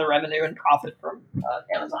a lot of the revenue and profit from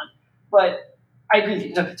Amazon. But I agree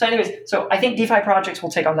with you. So anyways, so I think DeFi projects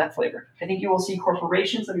will take on that flavor. I think you will see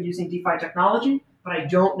corporations that are using DeFi technology, but I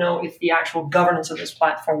don't know if the actual governance of those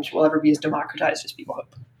platforms will ever be as democratized as people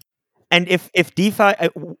hope. And if DeFi,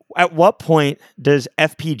 at what point does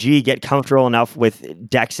FPG get comfortable enough with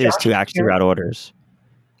DEXs to actually route orders?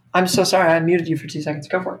 I'm so sorry. I muted you for 2 seconds.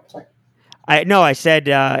 Go for it. Sorry. I said,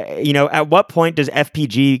 at what point does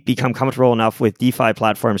FPG become comfortable enough with DeFi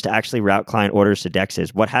platforms to actually route client orders to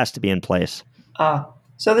DEXs? What has to be in place?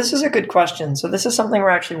 So this is a good question. So this is something we're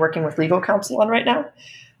actually working with legal counsel on right now.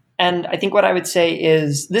 And I think what I would say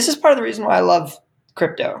is this is part of the reason why I love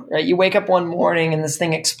crypto, right? You wake up one morning and this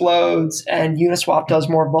thing explodes and Uniswap does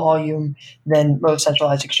more volume than most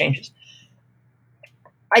centralized exchanges.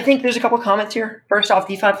 I think there's a couple of comments here. First off,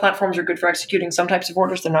 DeFi platforms are good for executing some types of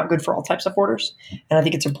orders. They're not good for all types of orders. And I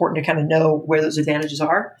think it's important to kind of know where those advantages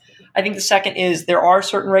are. I think the second is there are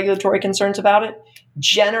certain regulatory concerns about it.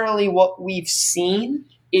 Generally, what we've seen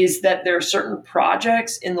is that there are certain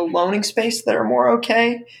projects in the loaning space that are more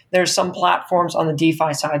okay. There's some platforms on the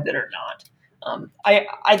DeFi side that are not.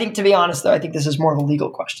 I think, to be honest, though, I think this is more of a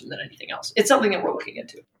legal question than anything else. It's something that we're looking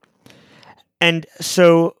into. And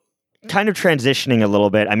so kind of transitioning a little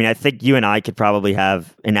bit, I mean, I think you and I could probably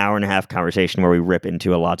have an hour and a half conversation where we rip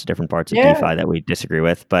into lots of different parts of DeFi that we disagree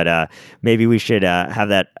with, but maybe we should have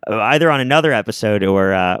that either on another episode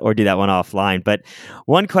or do that one offline. But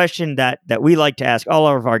one question that we like to ask all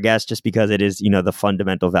of our guests, just because it is, the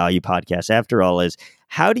Fundamental Value podcast after all, is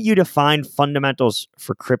how do you define fundamentals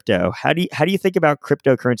for crypto? How do you think about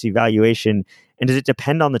cryptocurrency valuation, and does it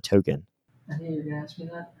depend on the token? I knew you were going to ask me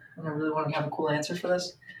that, and I really want to have a cool answer for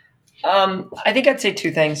this. I think I'd say two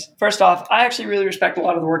things. First off, I actually really respect a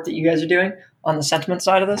lot of the work that you guys are doing on the sentiment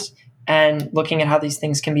side of this and looking at how these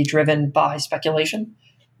things can be driven by speculation.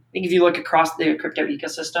 I think if you look across the crypto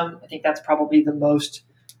ecosystem, I think that's probably the most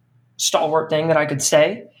stalwart thing that I could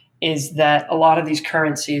say is that a lot of these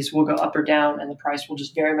currencies will go up or down and the price will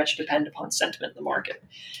just very much depend upon sentiment in the market.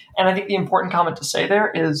 And I think the important comment to say there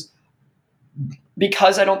is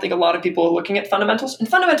because I don't think a lot of people are looking at fundamentals, and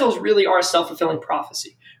fundamentals really are a self-fulfilling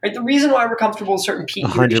prophecy, right? The reason why we're comfortable with certain PE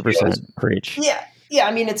 100% preach. Yeah.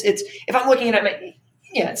 I mean, it's if I'm looking at it,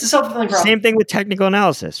 it's a self-fulfilling prophecy. Same thing with technical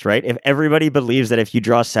analysis, right? If everybody believes that if you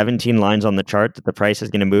draw 17 lines on the chart, that the price is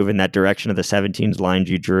going to move in that direction of the 17 lines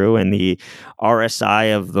you drew, and the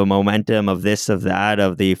RSI of the momentum of this, of that,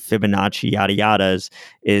 of the Fibonacci yada yadas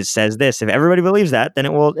says this. If everybody believes that, then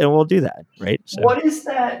it will do that, right? So. What is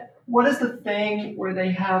that? What is the thing where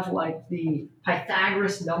they have like the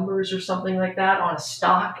Pythagoras numbers or something like that on a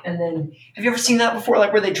stock? And then have you ever seen that before?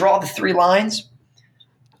 Like where they draw the three lines?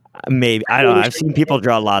 Maybe. I don't know. I've seen people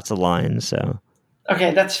draw lots of lines. So.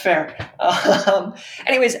 Okay, that's fair.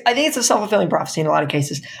 Anyways, I think it's a self-fulfilling prophecy in a lot of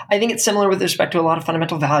cases. I think it's similar with respect to a lot of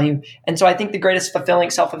fundamental value. And so I think the greatest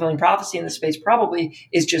self-fulfilling prophecy in this space probably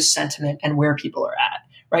is just sentiment and where people are at.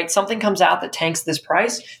 Right? Something comes out that tanks this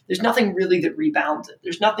price. There's nothing really that rebounds it.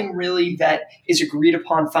 There's nothing really that is agreed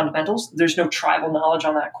upon fundamentals. There's no tribal knowledge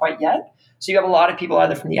on that quite yet. So you have a lot of people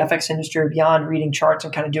either from the FX industry or beyond reading charts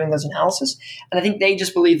and kind of doing those analysis. And I think they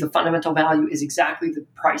just believe the fundamental value is exactly the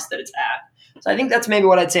price that it's at. So I think that's maybe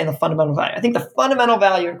what I'd say in the fundamental value. I think the fundamental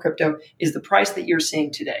value of crypto is the price that you're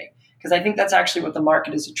seeing today, because I think that's actually what the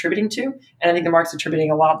market is attributing to. And I think the market's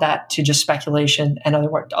attributing a lot of that to just speculation and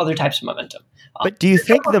other types of momentum. But do you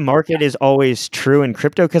think the market is always true in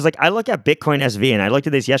crypto? Because I look at Bitcoin SV, and I looked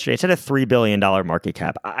at this yesterday. It's at a $3 billion market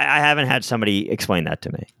cap. I haven't had somebody explain that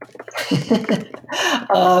to me.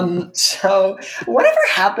 So whatever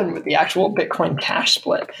happened with the actual Bitcoin Cash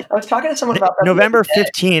split? I was talking to someone about that. November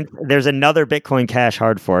 15th, there's another Bitcoin Cash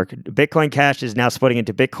hard fork. Bitcoin Cash is now splitting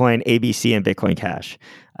into Bitcoin, ABC, and Bitcoin Cash.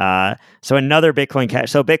 So another Bitcoin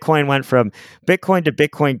Cash. So Bitcoin went from Bitcoin to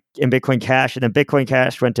Bitcoin and Bitcoin Cash, and then Bitcoin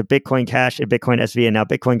Cash went to Bitcoin Cash and Bitcoin SV, and now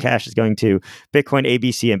Bitcoin Cash is going to Bitcoin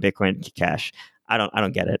ABC and Bitcoin Cash. I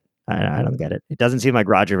don't get it. I don't get it. It doesn't seem like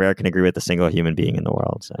Roger Ver can agree with a single human being in the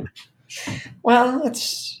world. So. Well,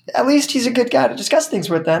 at least he's a good guy to discuss things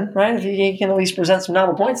with, then, right? If he can at least present some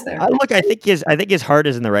novel points there. Look, I think his heart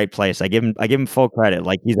is in the right place. I give him full credit.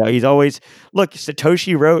 Like he's always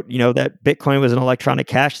Satoshi wrote, that Bitcoin was an electronic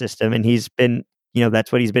cash system, and he's been,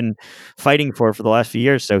 that's what he's been fighting for the last few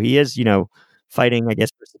years. So he is, fighting, I guess,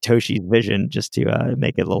 for Satoshi's vision, just to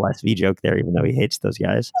make it a little less V joke there, even though he hates those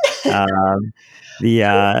guys. But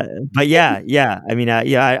yeah. I mean,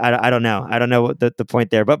 I don't know. I don't know what the point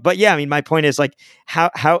there, but yeah, I mean, my point is like,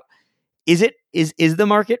 how is it? Is the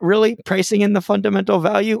market really pricing in the fundamental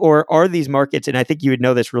value, or are these markets? And I think you would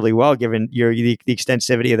know this really well, given the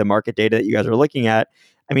extensivity of the market data that you guys are looking at.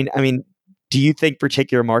 I mean, do you think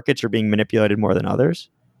particular markets are being manipulated more than others?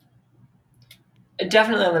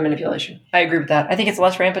 Definitely on the manipulation. I agree with that. I think it's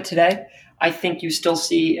less rampant today. I think you still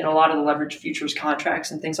see in a lot of the leveraged futures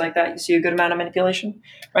contracts and things like that, you see a good amount of manipulation,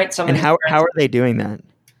 right? And how are they doing that?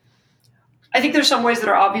 I think there's some ways that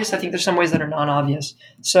are obvious. I think there's some ways that are non-obvious.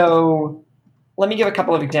 So let me give a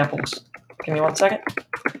couple of examples. Give me 1 second.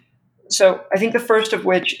 So I think the first of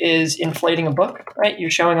which is inflating a book, right?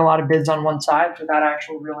 You're showing a lot of bids on one side without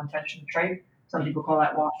actual real intention to trade. Some people call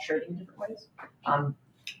that wash trading in different ways.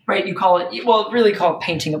 Right, really call it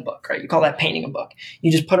painting a book, right? You call that painting a book.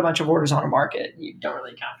 You just put a bunch of orders on a market. You don't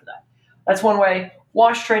really account for that. That's one way.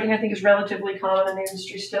 Wash trading, I think, is relatively common in the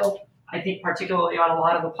industry still. I think particularly on a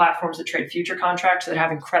lot of the platforms that trade future contracts that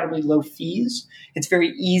have incredibly low fees, it's very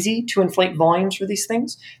easy to inflate volumes for these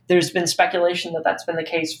things. There's been speculation that that's been the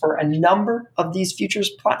case for a number of these futures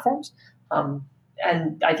platforms.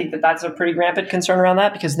 And I think that that's a pretty rampant concern around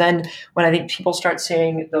that, because then when I think people start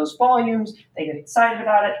seeing those volumes, they get excited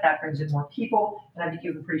about it. That brings in more people. And I think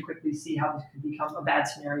you can pretty quickly see how this could become a bad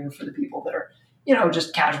scenario for the people that are,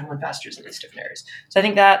 just casual investors in these different areas. So I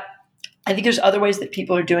think there's other ways that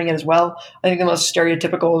people are doing it as well. I think the most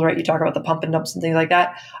stereotypical is, right, you talk about the pump and dumps and things like that.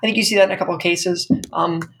 I think you see that in a couple of cases.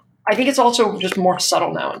 I think it's also just more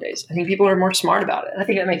subtle nowadays. I think people are more smart about it. And I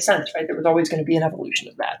think that makes sense, right? There was always going to be an evolution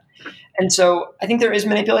of that. And so I think there is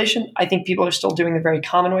manipulation. I think people are still doing the very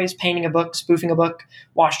common ways, painting a book, spoofing a book,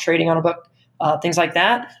 wash trading on a book, things like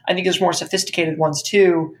that. I think there's more sophisticated ones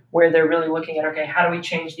too, where they're really looking at, okay, how do we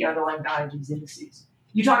change the underlying value of these indices?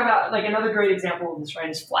 You talk about, like, another great example of this, right,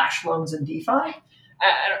 is flash loans and DeFi. I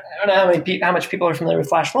don't know how much people are familiar with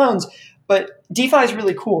flash loans, but DeFi is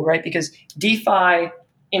really cool, right? Because DeFi,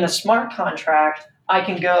 in a smart contract, I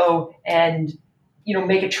can go and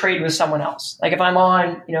make a trade with someone else. Like if I'm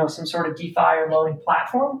on some sort of DeFi or loaning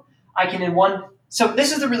platform, I can So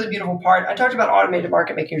this is the really beautiful part. I talked about automated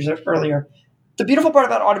market makers earlier. The beautiful part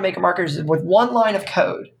about automated marketers is with one line of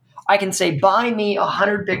code, I can say, buy me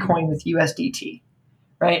 100 Bitcoin with USDT.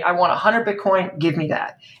 Right? I want 100 Bitcoin, give me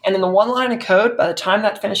that. And in the one line of code, by the time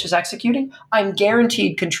that finishes executing, I'm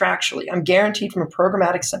guaranteed contractually, I'm guaranteed from a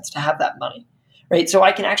programmatic sense to have that money. Right? So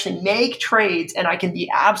I can actually make trades and I can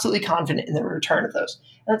be absolutely confident in the return of those.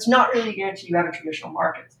 And it's not really a guarantee you have in traditional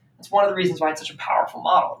markets. That's one of the reasons why it's such a powerful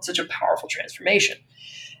model. It's such a powerful transformation.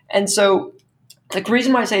 And so the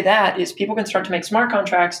reason why I say that is people can start to make smart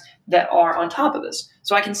contracts that are on top of this.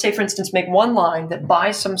 So I can say, for instance, make one line that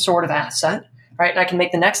buys some sort of asset, right? And I can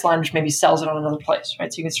make the next line which maybe sells it on another place,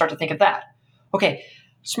 right? So you can start to think of that. Okay.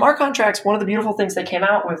 Smart contracts, one of the beautiful things they came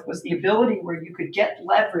out with was the ability where you could get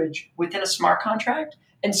leverage within a smart contract.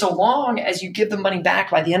 And so long as you give the money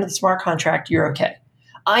back by the end of the smart contract, you're okay.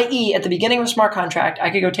 I.e., at the beginning of a smart contract,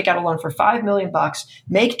 I could go take out a loan for $5 million,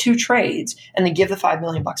 make 2 trades, and then give the $5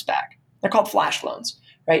 million back. They're called flash loans,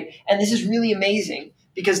 right? And this is really amazing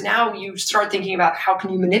because now you start thinking about how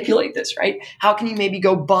can you manipulate this, right? How can you maybe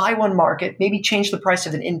go buy one market, maybe change the price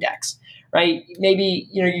of an index, right? Maybe,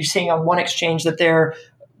 you're seeing on one exchange that they're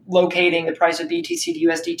locating the price of BTC to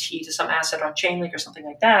USDT to some asset on Chainlink or something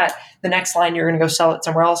like that. The next line, you're going to go sell it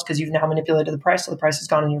somewhere else because you've now manipulated the price, so the price has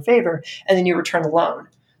gone in your favor, and then you return the loan.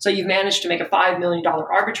 So you've managed to make a $5 million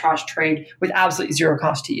arbitrage trade with absolutely zero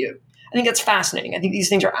cost to you. I think that's fascinating. I think these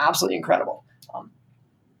things are absolutely incredible.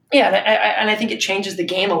 And I think it changes the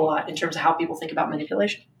game a lot in terms of how people think about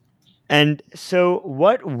manipulation. And so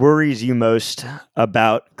what worries you most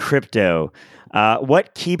about crypto?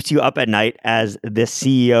 What keeps you up at night as the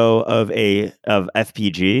CEO of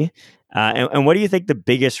FPG? And what do you think the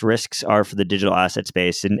biggest risks are for the digital asset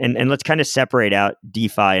space? And let's kind of separate out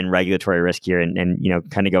DeFi and regulatory risk here and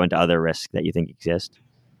kind of go into other risks that you think exist.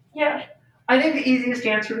 Yeah, I think the easiest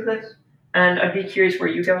answer to this, and I'd be curious where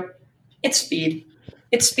you go, it's speed.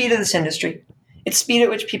 It's speed of this industry. It's speed at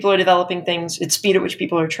which people are developing things. It's speed at which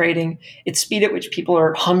people are trading. It's speed at which people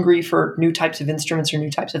are hungry for new types of instruments or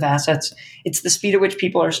new types of assets. It's the speed at which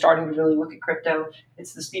people are starting to really look at crypto.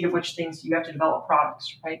 It's the speed at which you have to develop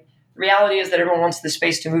products, right? The reality is that everyone wants the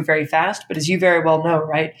space to move very fast, but as you very well know,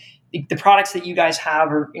 right, the products that you guys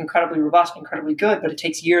have are incredibly robust, incredibly good, but it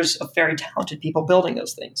takes years of very talented people building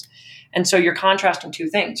those things. And so you're contrasting two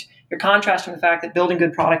things. You're contrasting the fact that building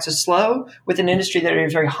good products is slow with an industry that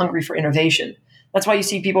is very hungry for innovation. That's why you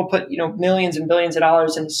see people put, millions and billions of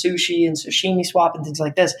dollars into sushi and sashimi swap and things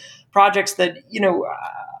like this. Projects that,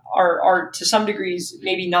 are to some degrees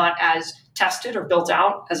maybe not as tested or built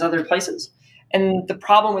out as other places. And the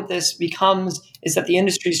problem with this is that the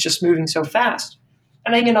industry is just moving so fast.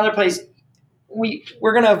 And I think another place,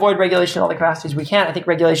 we're going to avoid regulation in all the capacities we can. I think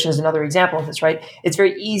regulation is another example of this, right? It's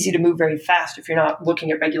very easy to move very fast if you're not looking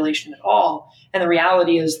at regulation at all. And the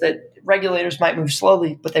reality is that regulators might move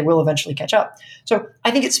slowly, but they will eventually catch up. So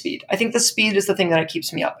I think it's speed. I think the speed is the thing that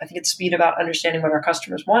keeps me up. I think it's speed about understanding what our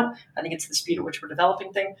customers want. I think it's the speed at which we're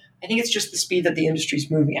developing things. I think it's just the speed that the industry is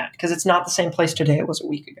moving at, because it's not the same place today it was a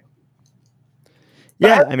week ago.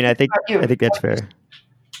 Yeah, I think that's fair.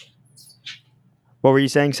 What were you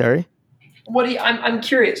saying? Sorry. I'm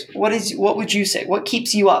curious. What would you say? What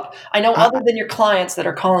keeps you up? I know other than your clients that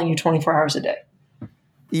are calling you 24 hours a day.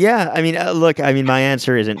 Yeah, look, my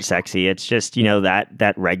answer isn't sexy. It's just,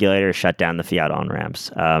 that regulator shut down the fiat on-ramps.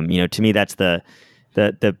 To me, that's the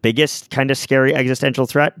biggest kind of scary existential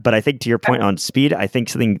threat. But I think to your point on speed, I think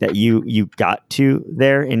something that you got to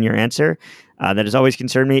there in your answer that has always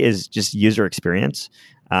concerned me is just user experience.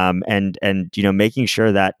 And making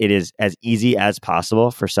sure that it is as easy as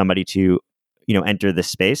possible for somebody to, enter this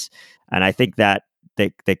space. And I think that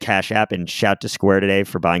the Cash App, and shout to Square today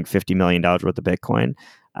for buying $50 million worth of Bitcoin.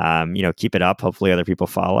 Keep it up. Hopefully other people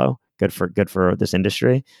follow. Good for this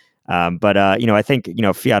industry. But I think,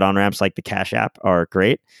 fiat on-ramps like the Cash App are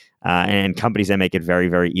great. And companies that make it very,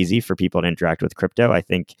 very easy for people to interact with crypto. I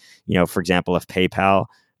think, for example, if PayPal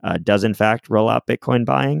does in fact roll out Bitcoin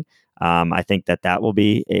buying, I think that will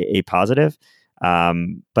be a positive.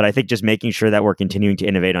 But I think just making sure that we're continuing to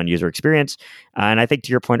innovate on user experience. And I think to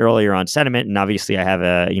your point earlier on sentiment, and obviously I have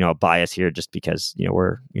a bias here just because,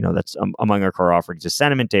 we're, that's among our core offerings is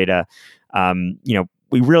sentiment data.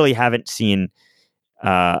 We really haven't seen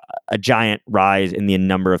a giant rise in the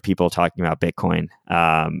number of people talking about Bitcoin.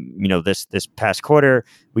 This past quarter,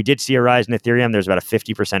 we did see a rise in Ethereum. There's about a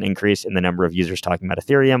 50% increase in the number of users talking about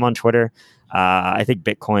Ethereum on Twitter. I think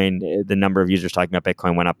Bitcoin, the number of users talking about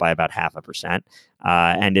Bitcoin went up by about 0.5%,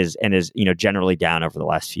 and is generally down over the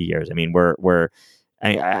last few years. We're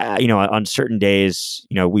on certain days,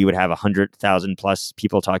 we would have 100,000 plus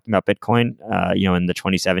people talking about Bitcoin, in the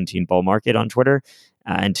 2017 bull market on Twitter.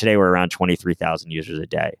 And today we're around 23,000 users a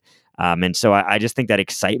day. And so I just think that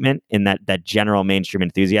excitement in that general mainstream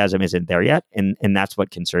enthusiasm isn't there yet. And that's what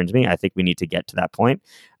concerns me. I think we need to get to that point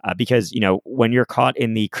because, when you're caught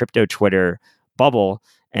in the crypto Twitter bubble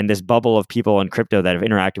and this bubble of people in crypto that have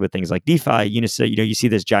interacted with things like DeFi, you see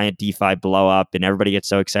this giant DeFi blow up and everybody gets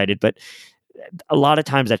so excited. But a lot of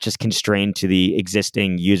times that's just constrained to the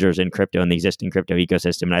existing users in crypto and the existing crypto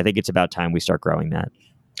ecosystem. And I think it's about time we start growing that.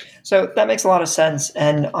 So that makes a lot of sense.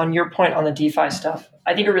 And on your point on the DeFi stuff,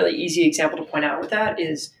 I think a really easy example to point out with that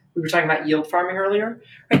is we were talking about yield farming earlier.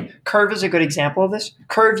 Right? Curve is a good example of this.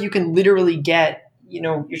 Curve, you can literally get,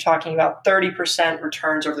 you're talking about 30%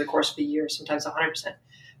 returns over the course of a year, sometimes 100%.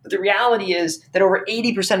 But the reality is that over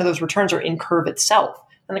 80% of those returns are in Curve itself.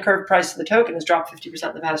 And the Curve price of the token has dropped 50%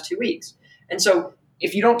 in the past 2 weeks. And so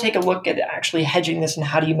if you don't take a look at actually hedging this and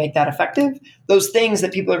how do you make that effective, those things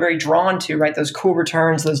that people are very drawn to, right? Those cool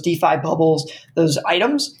returns, those DeFi bubbles, those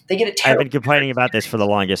items, they get a terrible. I've been complaining about this for the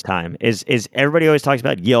longest time. Is everybody always talks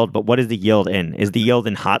about yield, but what is the yield in? Is the yield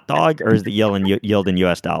in hot dog or is the yield in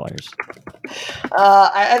US dollars?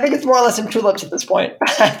 I think it's more or less in tulips at this point.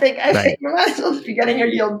 I think you might as well just be getting your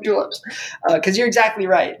yield in tulips because you're exactly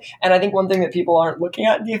right. And I think one thing that people aren't looking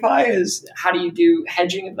at in DeFi is how do you do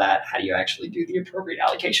hedging of that? How do you actually do the appropriate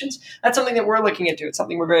allocations? That's something that we're looking into. It's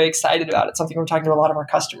something we're very excited about. It's something we're talking to a lot of our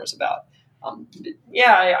customers about.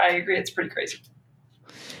 I agree. It's pretty crazy.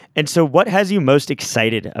 And so what has you most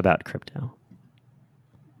excited about crypto?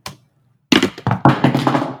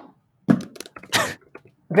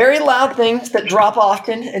 Very loud things that drop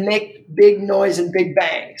often and make big noise and big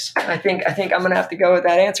bangs. I think I'm going to have to go with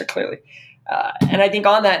that answer clearly. And I think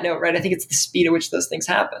on that note, right, I think it's the speed at which those things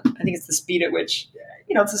happen. I think it's the speed at which,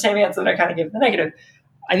 it's the same answer that I kind of give the negative.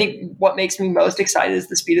 I think what makes me most excited is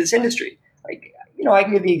the speed of this industry. Like, I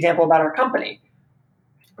can give the example about our company.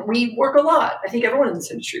 We work a lot. I think everyone in this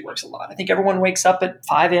industry works a lot. I think everyone wakes up at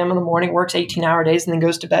 5 a.m. in the morning, works 18-hour days, and then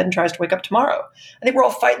goes to bed and tries to wake up tomorrow. I think we're all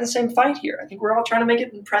fighting the same fight here. I think we're all trying to make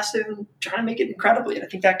it impressive and trying to make it incredibly. And I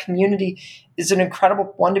think that community is an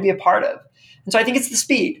incredible one to be a part of. And so I think it's the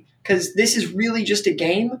speed, because this is really just a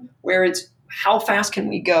game where it's how fast can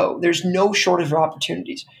we go? There's no shortage of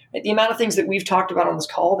opportunities. Right? The amount of things that we've talked about on this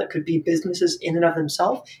call that could be businesses in and of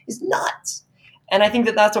themselves is nuts. And I think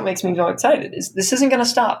that that's what makes me so excited is this isn't going to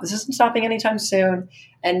stop. This isn't stopping anytime soon.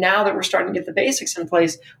 And now that we're starting to get the basics in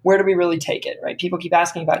place, where do we really take it, right? People keep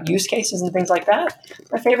asking about use cases and things like that.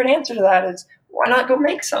 My favorite answer to that is why not go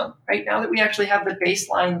make some, right? Now that we actually have the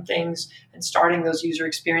baseline things and starting those user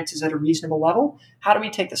experiences at a reasonable level, how do we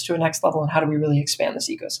take this to a next level and how do we really expand this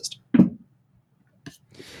ecosystem?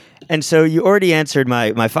 And so you already answered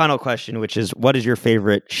my final question, which is what is your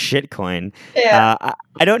favorite shitcoin? Yeah.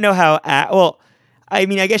 I don't know how, I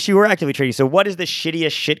guess you were actively trading. So what is the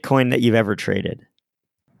shittiest shitcoin that you've ever traded?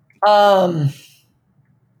 It's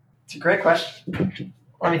a great question.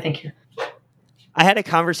 Let me think here. I had a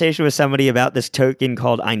conversation with somebody about this token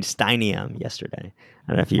called Einsteinium yesterday. I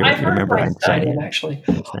don't know if you remember Einsteinium, actually.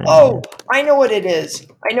 Oh, I know what it is.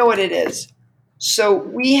 So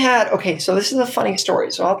we had, so this is a funny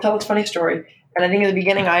story. So I'll tell this funny story. And I think in the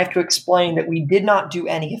beginning, I have to explain that we did not do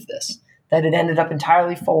any of this, that it ended up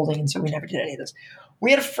entirely folding. And so we never did any of this. We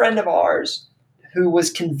had a friend of ours who was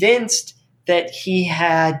convinced that he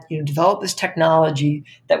had developed this technology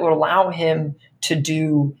that would allow him to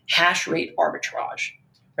do hash rate arbitrage,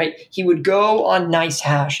 right? He would go on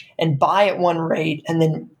NiceHash and buy at one rate and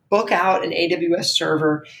then book out an AWS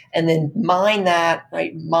server and then mine that,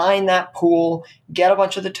 right? Mine that pool, get a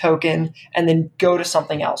bunch of the token, and then go to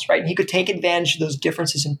something else, right? And he could take advantage of those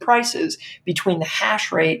differences in prices between the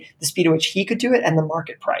hash rate, the speed at which he could do it, and the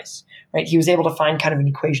market price, right? He was able to find kind of an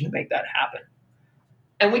equation to make that happen.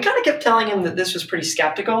 And we kind of kept telling him that this was pretty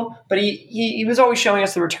skeptical, but he was always showing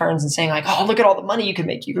us the returns and saying like, oh, look at all the money you can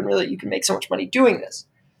make. You can make so much money doing this.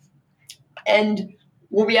 And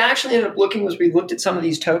what we actually ended up looking was we looked at some of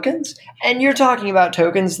these tokens, and you're talking about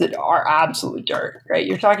tokens that are absolute dirt, right?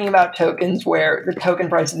 You're talking about tokens where the token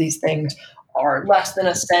price of these things are less than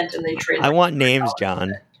a cent and they trade. I want names,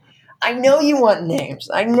 John. I know you want names.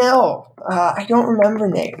 I know. I don't remember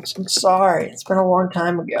names. I'm sorry. It's been a long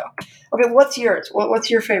time ago. Okay, what's yours? What's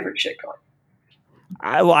your favorite shitcoin?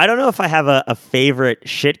 I don't know if I have a favorite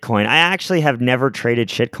shitcoin. I actually have never traded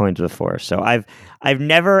shitcoins before. So I've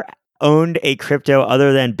never owned a crypto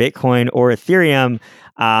other than Bitcoin or Ethereum,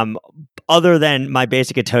 other than my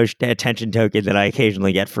basic attention token that I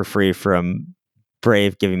occasionally get for free from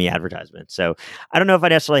Brave giving me advertisements. So I don't know if I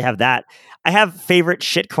necessarily have that. I have favorite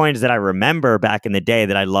shitcoins that I remember back in the day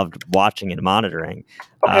that I loved watching and monitoring.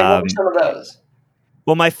 Okay, what were some of those?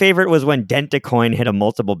 Well, my favorite was when DentaCoin hit a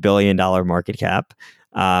multiple $billion market cap.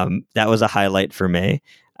 That was a highlight for me.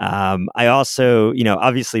 I also,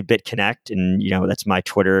 obviously BitConnect, and that's my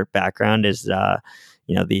Twitter background is, the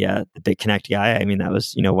BitConnect guy. I mean, that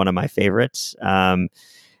was one of my favorites.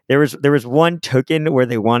 There was one token where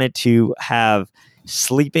they wanted to have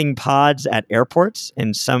sleeping pods at airports,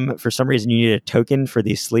 and for some reason you needed a token for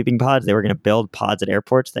these sleeping pods. They were going to build pods at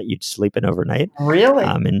airports that you'd sleep in overnight. Really?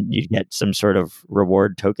 And you'd get some sort of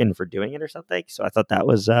reward token for doing it or something. So I thought that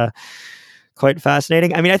was quite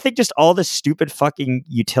fascinating. I mean, I think just all the stupid fucking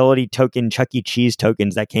utility token, Chuck E. Cheese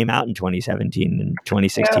tokens that came out in 2017 and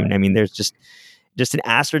 2016. Yeah. I mean, there's just an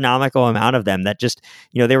astronomical amount of them that just,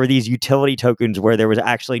 there were these utility tokens where there was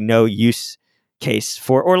actually no use case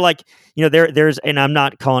for, or like, there's, and I'm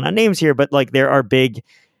not calling out names here, but like there are big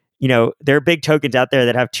tokens out there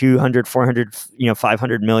that have 200, 400,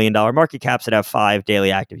 $500 million market caps that have 5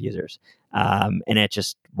 daily active users. And it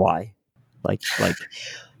just, why? Like, I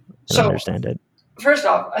don't understand it. First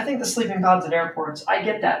off, I think the sleeping pods at airports, I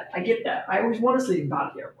get that. I always want a sleeping pod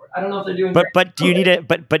at the airport. I don't know if they're doing But do you need it?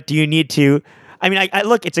 But do you need to? I mean, I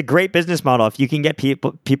look, it's a great business model. If you can get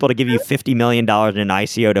people to give you $50 million in an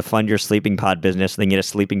ICO to fund your sleeping pod business, then get a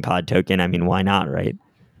sleeping pod token. I mean, why not, right?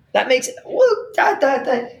 That makes it, well,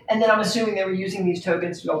 and then I'm assuming they were using these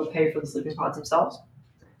tokens to be able to pay for the sleeping pods themselves.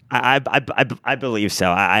 I believe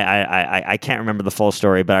so. I can't remember the full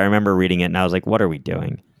story, but I remember reading it and I was like, what are we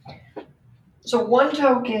doing? So one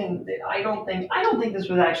token that I don't think this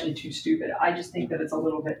was actually too stupid. I just think that it's a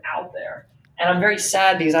little bit out there. And I'm very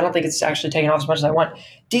sad because I don't think it's actually taken off as much as I want.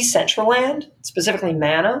 Decentraland, specifically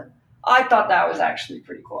Mana, I thought that was actually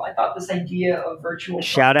pretty cool. I thought this idea of virtual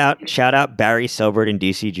shout out Barry Silbert and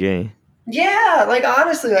DCG. Yeah, like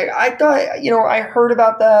honestly, like I thought, I heard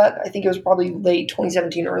about that. I think it was probably late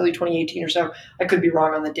 2017, early 2018 or so. I could be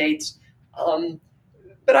wrong on the dates.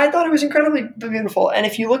 But I thought it was incredibly beautiful. And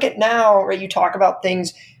if you look at now, right, you talk about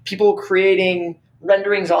things, people creating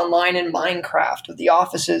renderings online in Minecraft of the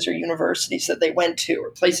offices or universities that they went to,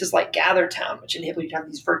 or places like GatherTown, which enable you to have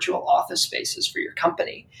these virtual office spaces for your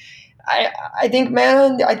company. I think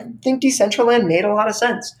Decentraland made a lot of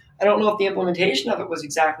sense. I don't know if the implementation of it was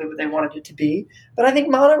exactly what they wanted it to be, but I think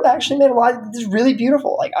Mana actually made a lot of this really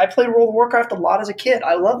beautiful. Like I played World of Warcraft a lot as a kid.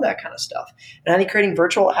 I love that kind of stuff. And I think creating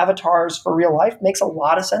virtual avatars for real life makes a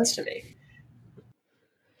lot of sense to me.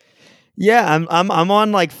 Yeah, I'm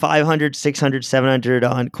on like 500, 600, 700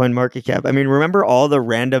 on CoinMarketCap. I mean, remember all the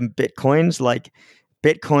random Bitcoins like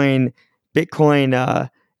Bitcoin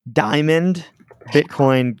Diamond,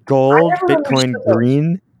 Bitcoin Gold, Bitcoin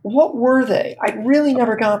Green. What were they? I really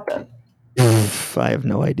never got them. I have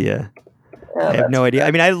no idea. I have no idea. I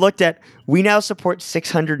mean, we now support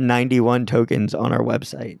 691 tokens on our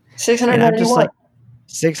website. 691.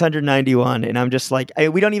 691. And I'm just like,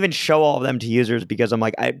 we don't even show all of them to users because I'm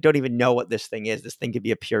like, I don't even know what this thing is. This thing could be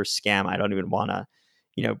a pure scam. I don't even want to,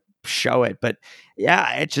 show it. But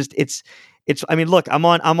yeah, it's, I mean, look, I'm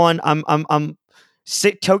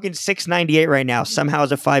token 698 right now. Somehow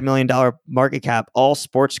has a $5 million market cap. All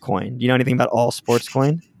sports coin. Do you know anything about all sports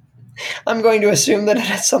coin? I'm going to assume that it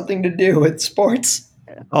has something to do with sports.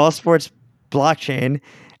 All sports blockchain.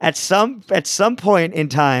 At some point in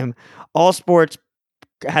time, all sports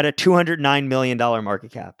had a $209 million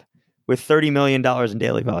market cap with $30 million in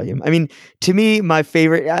daily volume. I mean, to me, my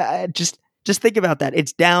favorite. Just think about that.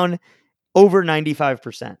 It's down over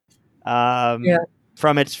 95%.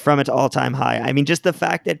 From its all-time high. I mean, just the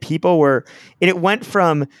fact that people were, and it went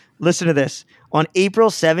from, listen to this, on April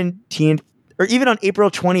 17th, or even on April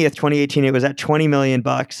 20th, 2018, it was at $20 million.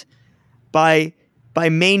 By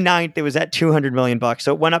May 9th, it was at $200 million.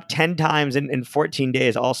 So it went up 10 times in 14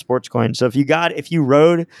 days, all sports coin. So if you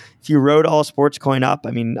rode all sports coin up,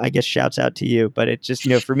 I mean, I guess shouts out to you, but it's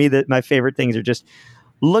just, for me, that my favorite things are just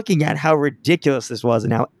looking at how ridiculous this was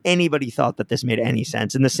and how anybody thought that this made any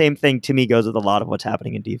sense. And the same thing to me goes with a lot of what's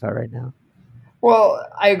happening in DeFi right now. Well,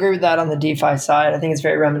 I agree with that on the DeFi side. I think it's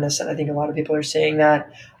very reminiscent. I think a lot of people are seeing that.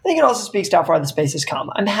 I think it also speaks to how far the space has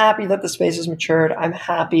come. I'm happy that the space has matured. I'm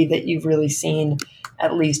happy that you've really seen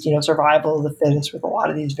at least, survival of the fittest with a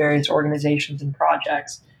lot of these various organizations and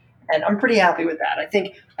projects. And I'm pretty happy with that. I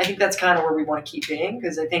think that's kind of where we want to keep being,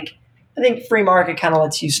 because I think free market kind of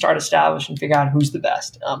lets you start establish and figure out who's the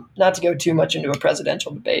best. Not to go too much into a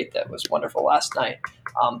presidential debate that was wonderful last night,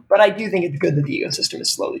 but I do think it's good that the ecosystem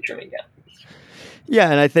is slowly trimming down. Yeah,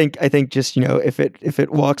 and I think just if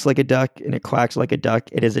it walks like a duck and it quacks like a duck,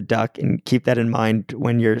 it is a duck, and keep that in mind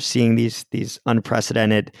when you're seeing these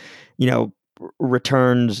unprecedented,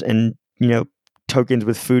 returns and tokens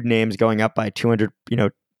with food names going up by 200,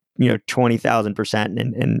 20,000%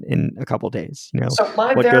 in a couple of days. So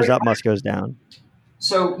what goes up must goes down.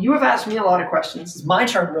 So you have asked me a lot of questions. It's my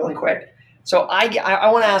turn really quick. So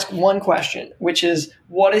I want to ask one question, which is,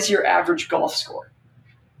 what is your average golf score?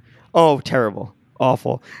 Oh, terrible.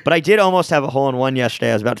 Awful. But I did almost have a hole-in-one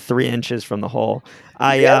yesterday. I was about 3 inches from the hole.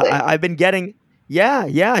 Really? I've been getting...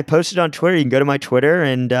 Yeah. I posted on Twitter. You can go to my Twitter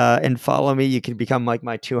and follow me. You can become like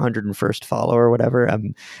my 201st follower or whatever.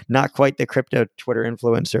 I'm not quite the crypto Twitter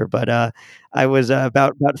influencer, but I was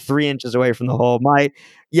about 3 inches away from the hole. My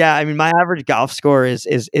average golf score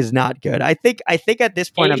is not good. I think at this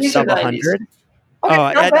point I'm sub 100. Okay,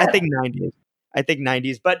 I think 90s. I think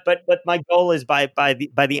 90s. But my goal is by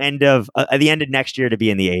the end of next year to be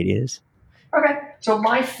in the 80s. Okay, so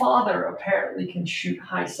my father apparently can shoot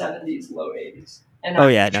high 70s, low 80s.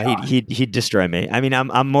 And he'd destroy me. I mean,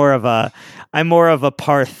 I'm more of a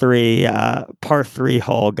par three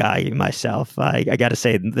hole guy myself. I got to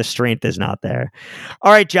say the strength is not there.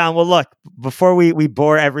 All right, John. Well, look, before we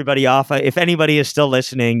bore everybody off, if anybody is still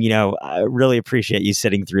listening, I really appreciate you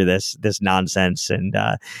sitting through this nonsense. And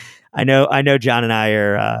I know John and I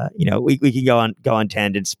are, we can go on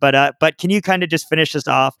tangents, but can you kind of just finish this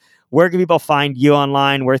off? Where can people find you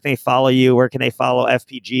online? Where can they follow you? Where can they follow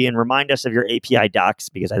FPG? And remind us of your API docs,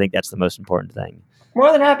 because I think that's the most important thing. More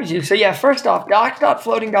than happy to. So yeah, first off,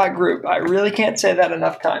 docs.floating.group. I really can't say that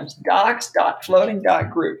enough times.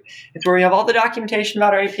 Docs.floating.group. It's where we have all the documentation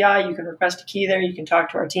about our API. You can request a key there. You can talk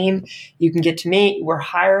to our team. You can get to me. We're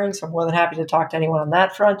hiring, so I'm more than happy to talk to anyone on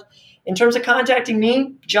that front. In terms of contacting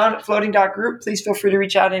me, john@floating.group, please feel free to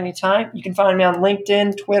reach out anytime. You can find me on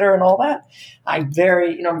LinkedIn, Twitter, and all that. I'm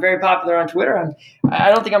very popular on Twitter. I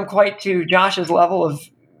don't think I'm quite to Josh's level of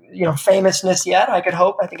famousness yet. I could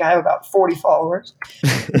hope. I think I have about 40 followers,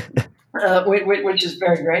 which is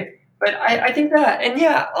very great. But I think that, and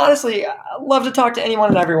yeah, honestly, I love to talk to anyone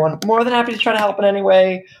and everyone. More than happy to try to help in any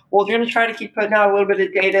way. We're going to try to keep putting out a little bit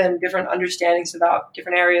of data and different understandings about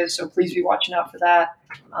different areas. So please be watching out for that.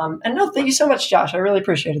 And no, thank you so much, Josh. I really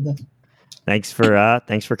appreciated this. Thanks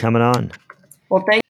for coming on. Well, thank